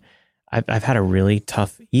mean, I've had a really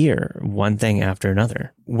tough year, one thing after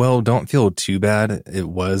another. Well, don't feel too bad. It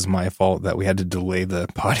was my fault that we had to delay the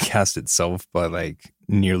podcast itself by like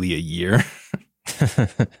nearly a year.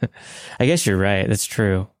 I guess you're right. That's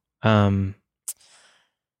true.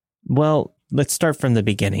 Well, let's start from the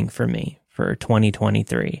beginning for me. For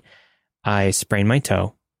 2023, I sprained my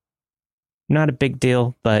toe. Not a big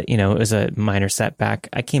deal, but it was a minor setback.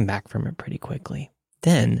 I came back from it pretty quickly.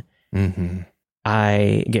 Then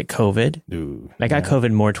I get COVID. Ooh, I got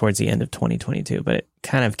COVID more towards the end of 2022, but it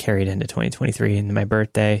kind of carried into 2023 into my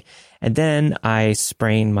birthday. And then I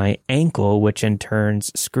sprained my ankle, which in turn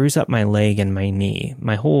screws up my leg and my knee.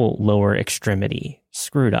 My whole lower extremity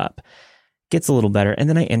screwed up. Gets a little better. And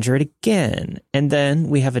then I injure it again. And then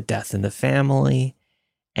we have a death in the family.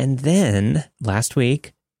 And then last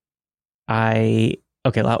week, I'll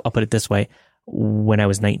put it this way. When I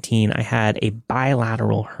was 19, I had a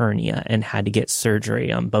bilateral hernia and had to get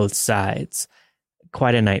surgery on both sides.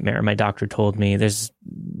 Quite a nightmare. My doctor told me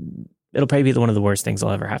it'll probably be one of the worst things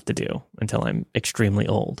I'll ever have to do until I'm extremely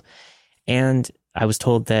old. And I was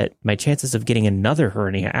told that my chances of getting another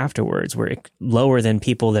hernia afterwards were lower than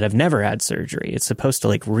people that have never had surgery. It's supposed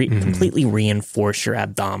to completely reinforce your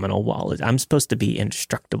abdominal wall. I'm supposed to be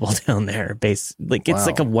indestructible down there. It's like a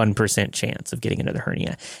 1% chance of getting another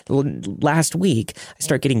hernia. Last week, I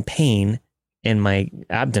start getting pain in my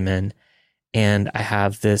abdomen, and I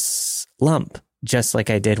have this lump, just like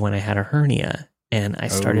I did when I had a hernia. And I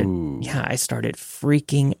started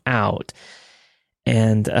freaking out.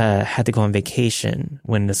 And had to go on vacation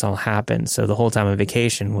when this all happened. So the whole time on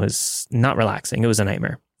vacation was not relaxing. It was a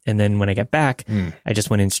nightmare. And then when I got back, I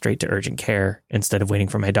just went in straight to urgent care instead of waiting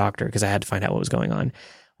for my doctor because I had to find out what was going on.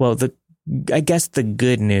 Well, I guess the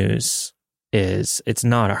good news is it's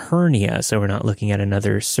not a hernia, so we're not looking at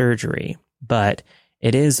another surgery. But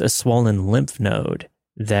it is a swollen lymph node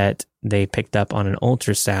that they picked up on an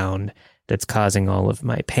ultrasound that's causing all of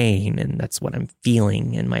my pain. And that's what I'm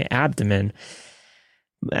feeling in my abdomen.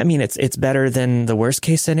 I mean, it's better than the worst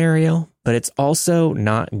case scenario, but it's also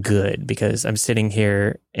not good because I'm sitting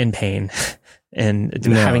here in pain and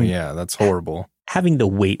that's horrible. Having to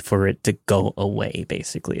wait for it to go away,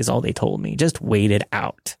 basically, is all they told me. Just wait it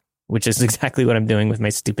out, which is exactly what I'm doing with my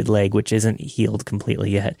stupid leg, which isn't healed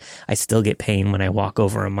completely yet. I still get pain when I walk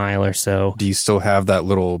over a mile or so. Do you still have that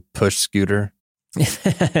little push scooter?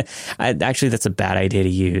 Actually, that's a bad idea to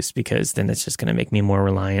use because then it's just going to make me more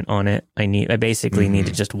reliant on it. I basically need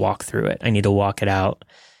to just walk through it. I need to walk it out,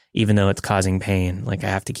 even though it's causing pain. Like I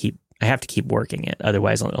have to keep working it.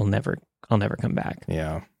 Otherwise, I'll never come back.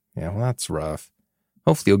 Yeah. Well, that's rough.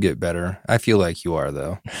 Hopefully, you'll get better. I feel like you are,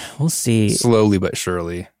 though. We'll see. Slowly but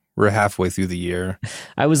surely. We're halfway through the year.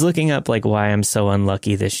 I was looking up why I'm so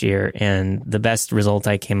unlucky this year, and the best result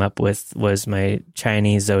I came up with was my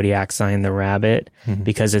Chinese zodiac sign, the rabbit,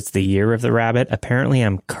 because it's the year of the rabbit. Apparently,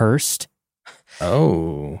 I'm cursed.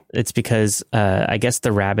 Oh. It's because I guess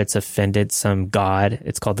the rabbits offended some god.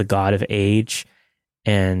 It's called the god of age,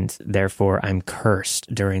 and therefore I'm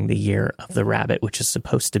cursed during the year of the rabbit, which is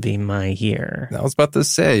supposed to be my year. I was about to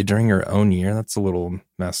say, during your own year, that's a little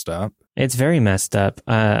messed up. It's very messed up.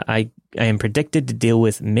 I am predicted to deal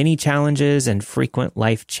with many challenges and frequent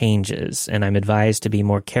life changes, and I'm advised to be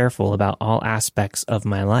more careful about all aspects of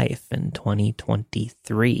my life in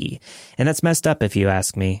 2023. And that's messed up if you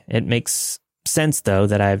ask me. It makes sense, though,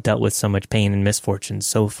 that I've dealt with so much pain and misfortune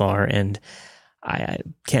so far, and I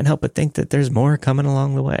can't help but think that there's more coming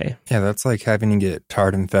along the way. Yeah, that's like having to get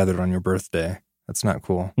tarred and feathered on your birthday. That's not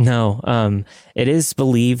cool. No, it is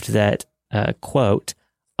believed that, quote,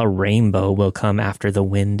 a rainbow will come after the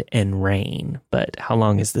wind and rain. But how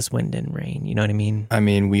long is this wind and rain? You know what I mean? I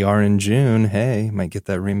mean, we are in June. Hey, might get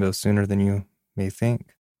that rainbow sooner than you may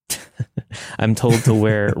think. I'm told to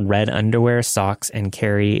wear red underwear, socks, and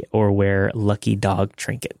carry or wear lucky dog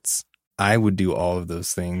trinkets. I would do all of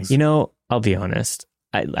those things. You know, I'll be honest.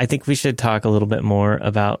 I think we should talk a little bit more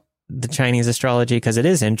about the Chinese astrology because it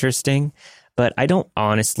is interesting. but I don't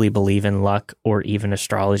honestly believe in luck or even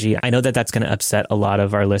astrology. I know that that's going to upset a lot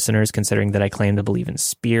of our listeners, considering that I claim to believe in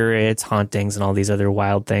spirits, hauntings, and all these other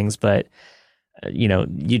wild things. But,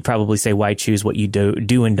 you'd probably say, why choose what you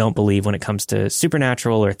do and don't believe when it comes to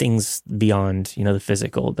supernatural or things beyond, the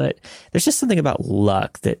physical? But there's just something about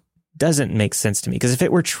luck that doesn't make sense to me, because if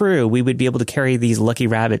it were true, we would be able to carry these lucky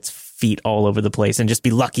rabbits' feet all over the place and just be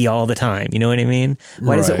lucky all the time. You know what I mean?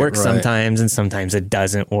 Why does it work sometimes and sometimes it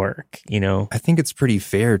doesn't work? I think it's pretty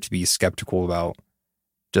fair to be skeptical about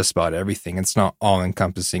just about everything. It's not all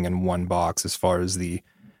encompassing in one box as far as the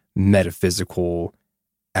metaphysical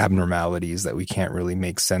abnormalities that we can't really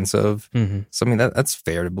make sense of. Mm-hmm. So I mean, that's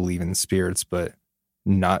fair to believe in spirits, but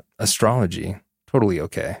not astrology. Totally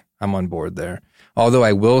okay. I'm on board there. Although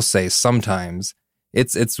I will say sometimes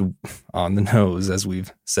it's on the nose, as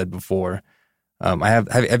we've said before.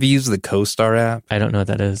 Have you used the CoStar app? I don't know what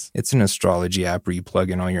that is. It's an astrology app where you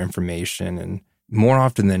plug in all your information, and more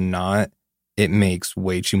often than not, it makes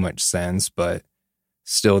way too much sense. But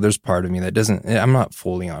still, there's part of me that doesn't. I'm not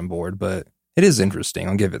fully on board, but it is interesting.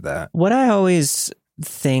 I'll give it that. What I always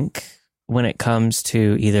think when it comes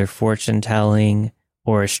to either fortune telling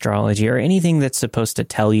or astrology or anything that's supposed to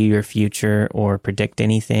tell you your future or predict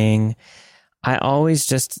anything, I always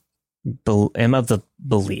just am of the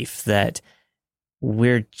belief that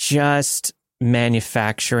we're just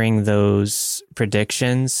manufacturing those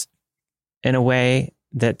predictions in a way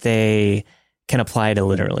that they can apply to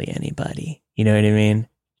literally anybody. You know what I mean?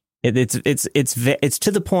 It's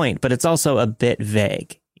to the point, but it's also a bit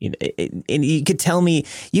vague. And you could tell me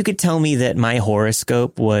that my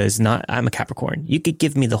horoscope was not, I'm a Capricorn. You could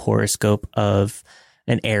give me the horoscope of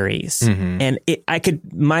an Aries, mm-hmm. and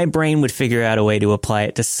my brain would figure out a way to apply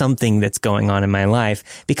it to something that's going on in my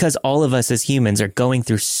life, because all of us as humans are going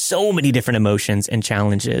through so many different emotions and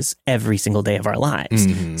challenges every single day of our lives.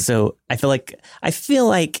 Mm-hmm. So I feel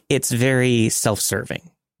like it's very self-serving,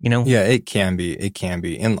 Yeah, it can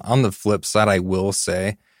be. And on the flip side, I will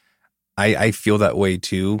say, I feel that way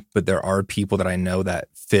too, but there are people that I know that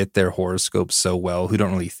fit their horoscope so well who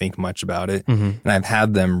don't really think much about it. Mm-hmm. And I've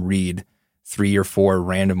had them read 3 or 4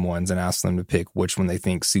 random ones and ask them to pick which one they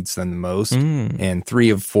think suits them the most. And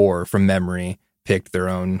 3 of 4 from memory picked their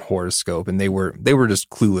own horoscope, and they were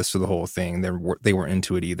just clueless for the whole thing. They weren't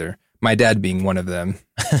into it either. My dad being one of them,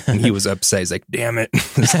 and he was upset. He's like, "Damn it!"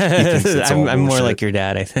 I'm more like your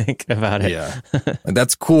dad, I think, about it. Yeah,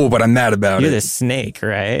 that's cool, but I'm mad about You're it. the snake,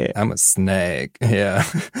 right? I'm a snake. Yeah.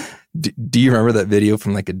 Do you remember that video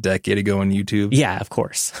from like a decade ago on YouTube? Yeah, of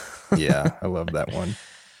course. Yeah, I love that one.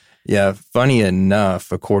 Yeah, funny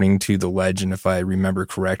enough, according to the legend, if I remember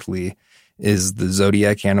correctly, is the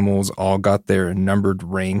zodiac animals all got their numbered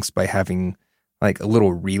ranks by having like a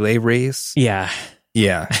little relay race. Yeah.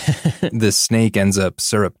 Yeah. The snake ends up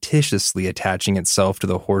surreptitiously attaching itself to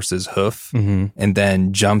the horse's hoof, mm-hmm. and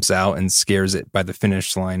then jumps out and scares it by the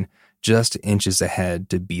finish line just inches ahead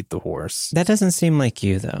to beat the horse. That doesn't seem like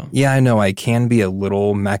you, though. Yeah, I know. I can be a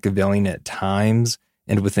little Machiavellian at times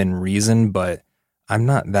and within reason, but I'm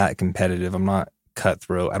not that competitive. I'm not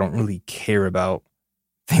cutthroat. I don't really care about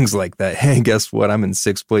things like that. Hey, guess what? I'm in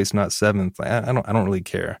 6th place, not 7th. I don't really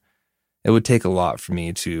care. It would take a lot for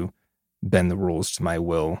me to bend the rules to my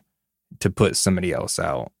will to put somebody else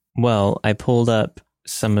out. Well, I pulled up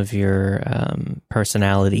some of your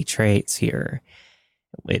personality traits here.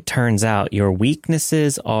 It turns out your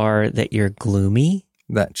weaknesses are that you're gloomy.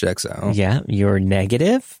 That checks out. Yeah. You're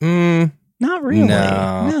negative. Not really.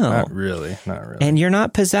 No, not really. And you're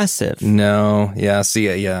not possessive. No. Yeah.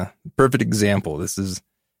 See, yeah. Perfect example. This is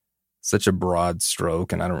such a broad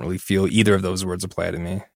stroke, and I don't really feel either of those words apply to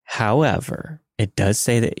me. However, it does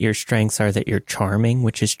say that your strengths are that you're charming,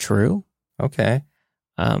 which is true. Okay.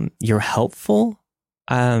 You're helpful.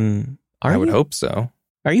 I would hope so.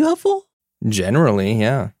 Are you helpful? Generally,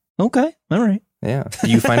 yeah. Okay. All right. Yeah. Do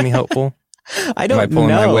you find me helpful? I don't Am I pulling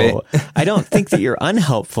know. my weight? I don't think that you're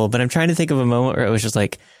unhelpful, but I'm trying to think of a moment where it was just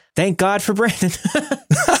like, thank God for Brandon.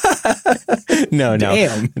 No.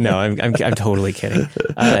 Damn. No, I'm totally kidding.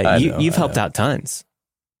 You've helped out tons.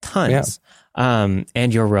 Yeah.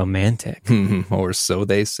 And you're romantic. Or so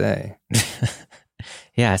they say.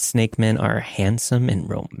 Yeah, snake men are handsome and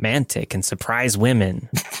romantic and surprise women.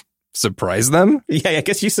 Surprise them? Yeah, I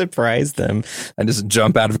guess you surprise them. I just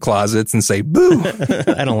jump out of closets and say, boo.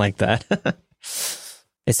 I don't like that.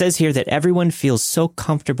 It says here that everyone feels so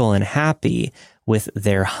comfortable and happy with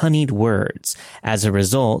their honeyed words. As a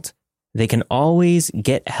result, they can always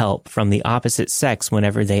get help from the opposite sex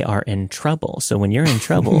whenever they are in trouble. So when you're in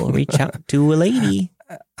trouble, reach out to a lady.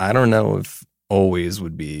 I don't know if always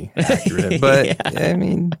would be accurate, but yeah. I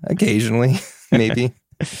mean, occasionally, maybe.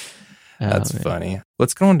 That's funny.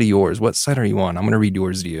 Let's go on to yours. What site are you on? I'm going to read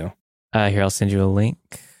yours to you. Here, I'll send you a link.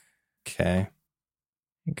 Okay. There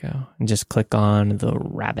you go. And just click on the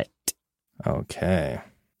rabbit. Okay.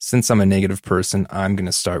 Since I'm a negative person, I'm going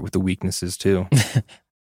to start with the weaknesses too.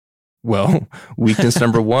 Well, weakness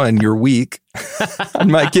number 1, you're weak. I'm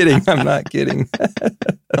not kidding.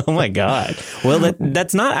 Oh my God. Well,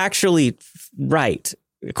 that's not actually right.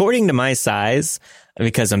 According to my size,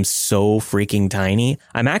 because I'm so freaking tiny,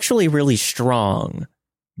 I'm actually really strong,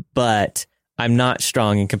 but I'm not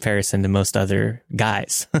strong in comparison to most other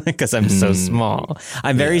guys because I'm so small.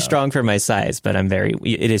 I'm very strong for my size, but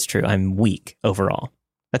it is true. I'm weak overall.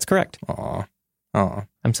 That's correct. Aw.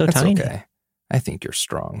 I'm so That's tiny. Okay. I think you're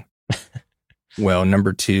strong. Well,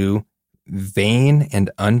 number 2, vain and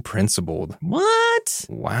unprincipled. What?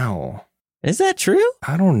 Wow. Is that true?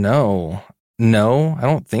 I don't know. No, I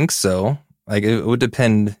don't think so. Like, it would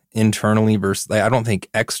depend internally versus, like, I don't think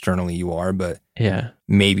externally you are, but Yeah.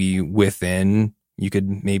 maybe within you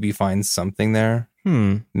could maybe find something there.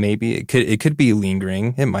 Maybe it could be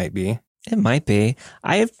lingering. It might be. It might be.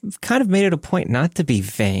 I've kind of made it a point not to be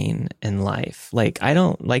vain in life. Like, I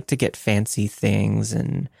don't like to get fancy things,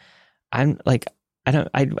 and I'm like,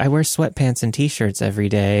 I wear sweatpants and t-shirts every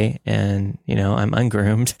day, and I'm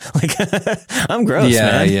ungroomed. Like, I'm gross,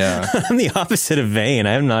 man. Yeah. I'm the opposite of vain.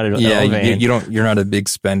 I'm not at all vain. You're not a big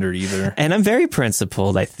spender either. And I'm very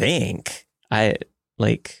principled, I think.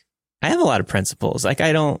 I have a lot of principles. Like,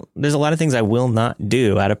 there's a lot of things I will not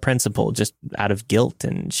do out of principle, just out of guilt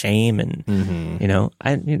and shame. And,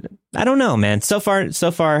 I don't know, man. So far,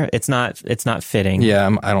 it's not fitting.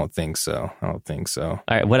 Yeah, I don't think so. All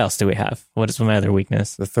right. What else do we have? What is my other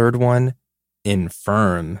weakness? The third one,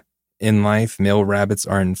 infirm. In life, male rabbits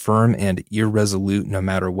are infirm and irresolute no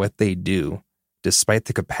matter what they do. Despite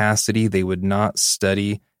the capacity, they would not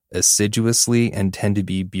study assiduously and tend to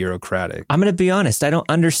be bureaucratic. I'm going to be honest. I don't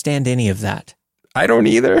understand any of that. I don't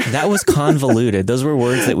either. That was convoluted. Those were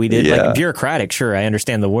words that we did. Yeah. Like bureaucratic, sure, I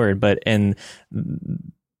understand the word, but in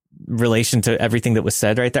relation to everything that was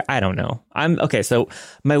said right there, I don't know. Okay, so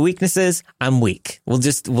my weakness is I'm weak.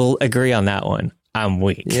 We'll agree on that one. I'm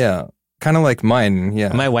weak. Yeah, kind of like mine.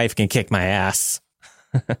 Yeah, my wife can kick my ass.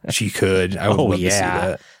 She could. I would love to see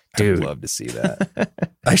that. Dude. I would love to see that.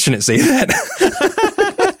 I shouldn't say that.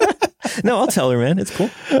 No, I'll tell her, man. It's cool.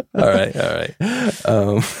 All right.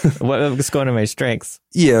 What's going on my strengths?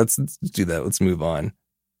 Yeah, let's do that. Let's move on.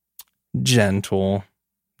 Gentle.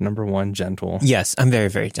 Number 1, gentle. Yes, I'm very,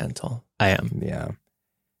 very gentle. I am. Yeah.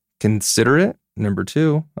 Considerate. Number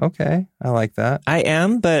 2. Okay, I like that. I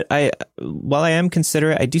am, but while I am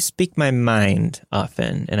considerate, I do speak my mind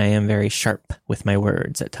often, and I am very sharp with my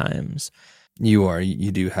words at times. You are.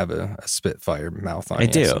 You do have a spitfire mouth on you. I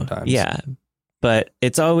do. Sometimes. Yeah. But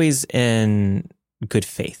it's always in good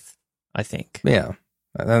faith, I think. Yeah.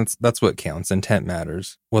 That's what counts. Intent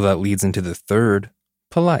matters. Well, that leads into the third,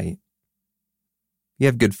 polite. You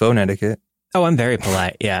have good phone etiquette. Oh, I'm very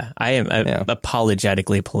polite. Yeah. I am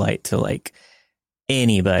apologetically polite to like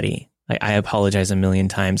anybody. I apologize a million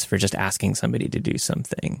times for just asking somebody to do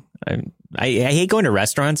something. I hate going to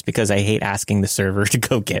restaurants because I hate asking the server to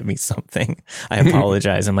go get me something. I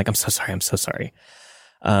apologize. I'm like, I'm so sorry.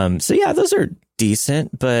 So yeah, those are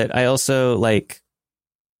decent, but I also like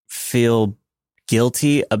feel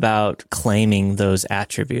guilty about claiming those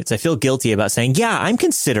attributes. I feel guilty about saying, yeah, I'm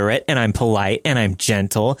considerate and I'm polite and I'm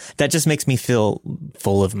gentle. That just makes me feel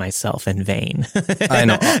full of myself and vain. I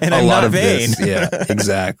know. And I'm not vain. Yeah,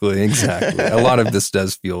 exactly. A lot of this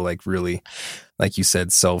does feel like really, like you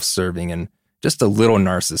said, self-serving and just a little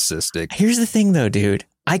narcissistic. Here's the thing though, dude.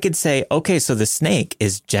 I could say, okay, so the snake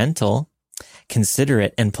is gentle,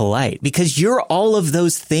 considerate, and polite because you're all of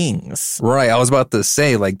those things. Right. I was about to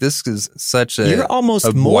say, like, this is such a... You're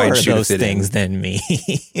almost more of those things than me.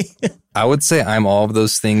 I would say I'm all of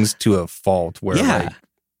those things to a fault where,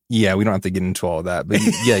 we don't have to get into all of that. But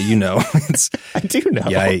yeah, I do know.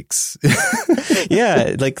 Yikes.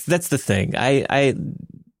 Yeah, like, that's the thing. I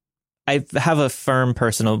have a firm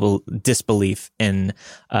personal disbelief in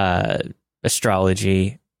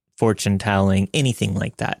astrology, fortune telling, anything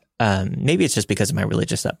like that. Maybe it's just because of my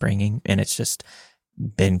religious upbringing and it's just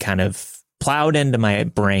been kind of plowed into my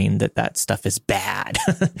brain that stuff is bad.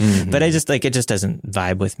 Mm-hmm. But it just doesn't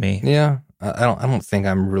vibe with me. Yeah. I don't think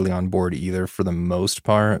I'm really on board either for the most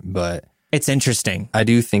part, but it's interesting. I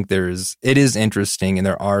do think it is interesting. And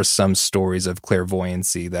there are some stories of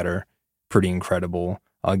clairvoyancy that are pretty incredible.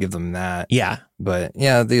 I'll give them that. Yeah. But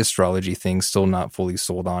yeah, the astrology thing's still not fully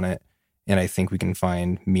sold on it. And I think we can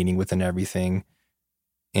find meaning within everything.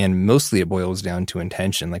 And mostly it boils down to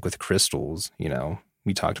intention, like with crystals,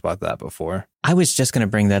 We talked about that before. I was just going to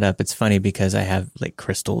bring that up. It's funny because I have like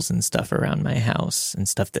crystals and stuff around my house and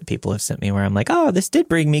stuff that people have sent me where I'm like, oh, this did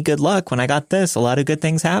bring me good luck. When I got this, a lot of good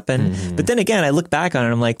things happened. Mm-hmm. But then again, I look back on it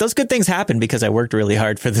and I'm like, those good things happened because I worked really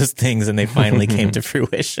hard for those things and they finally came to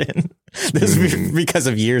fruition. This is because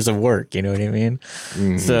of years of work. You know what I mean?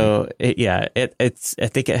 Mm-hmm. So it's, I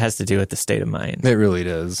think it has to do with the state of mind. It really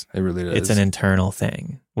does. It really does. It's an internal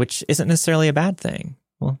thing, which isn't necessarily a bad thing.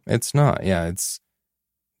 Well, it's not. Yeah. It's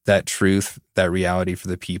that truth, that reality for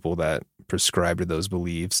the people that prescribe to those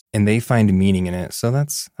beliefs, and they find meaning in it. So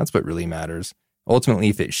that's what really matters. Ultimately,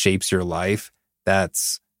 if it shapes your life,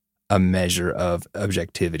 that's a measure of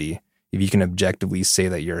objectivity. If you can objectively say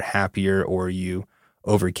that you're happier or you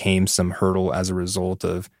overcame some hurdle as a result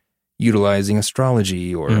of utilizing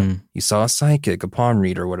astrology, or you saw a psychic, a palm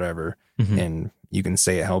reader, or whatever, and you can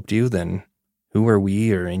say it helped you, then who are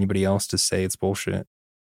we or anybody else to say it's bullshit?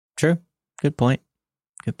 True. Good point.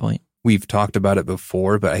 Good point. We've talked about it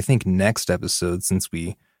before, but I think next episode, since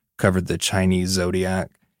we covered the Chinese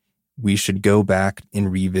zodiac, we should go back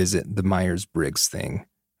and revisit the Myers-Briggs thing.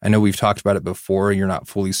 I know we've talked about it before. You're not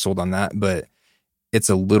fully sold on that, but it's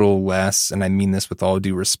a little less, and I mean this with all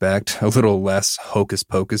due respect, a little less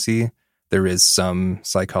hocus-pocusy. There is some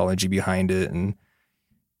psychology behind it, and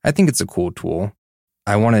I think it's a cool tool.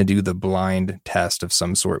 I want to do the blind test of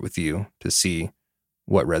some sort with you to see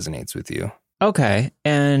what resonates with you. Okay.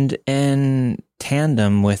 And in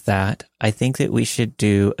tandem with that, I think that we should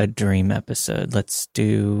do a dream episode. Let's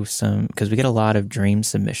do some, because we get a lot of dream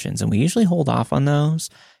submissions and we usually hold off on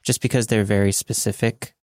those just because they're very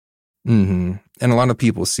specific. Mm-hmm. And a lot of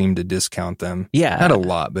people seem to discount them. Yeah. Not a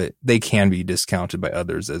lot, but they can be discounted by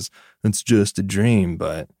others as it's just a dream.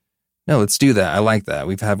 But no, let's do that. I like that.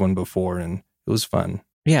 We've had one before and it was fun.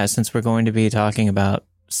 Yeah. Since we're going to be talking about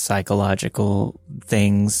psychological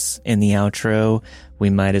things in the outro, we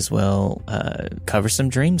might as well cover some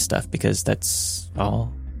dream stuff because that's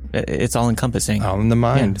all, it's all encompassing. All in the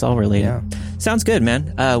mind. Yeah, it's all related. Yeah. Sounds good,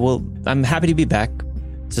 man. Well, I'm happy to be back.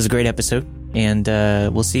 This is a great episode, and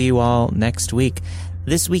we'll see you all next week.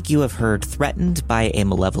 This week you have heard Threatened by a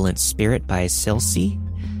Malevolent Spirit by Silsey,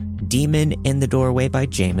 Demon in the Doorway by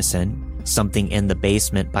Jameson, Something in the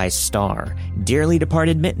Basement by Star, Dearly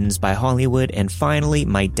Departed Mittens by Hollywood, and finally,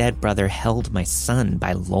 My Dead Brother Held My Son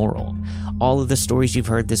by Laurel. All of the stories you've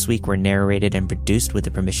heard this week were narrated and produced with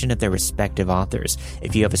the permission of their respective authors.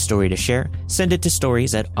 If you have a story to share, send it to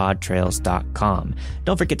stories@oddtrails.com.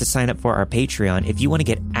 Don't forget to sign up for our Patreon if you want to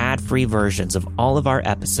get ad-free versions of all of our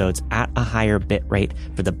episodes at a higher bitrate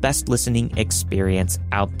for the best listening experience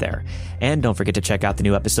out there. And don't forget to check out the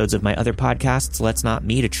new episodes of my other podcasts, Let's Not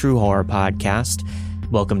Meet, a true horror podcast,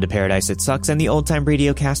 Welcome to Paradise It Sucks, and the Old Time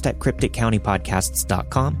Radio Cast at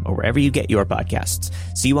crypticcountypodcasts.com or wherever you get your podcasts.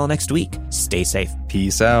 See you all next week. Stay safe.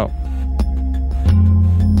 Peace out.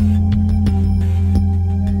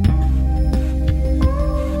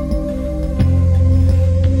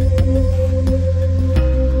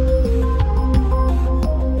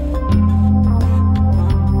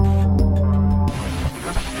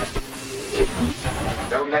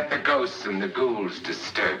 Don't let the ghosts and the ghouls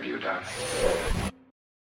disturb you, darling.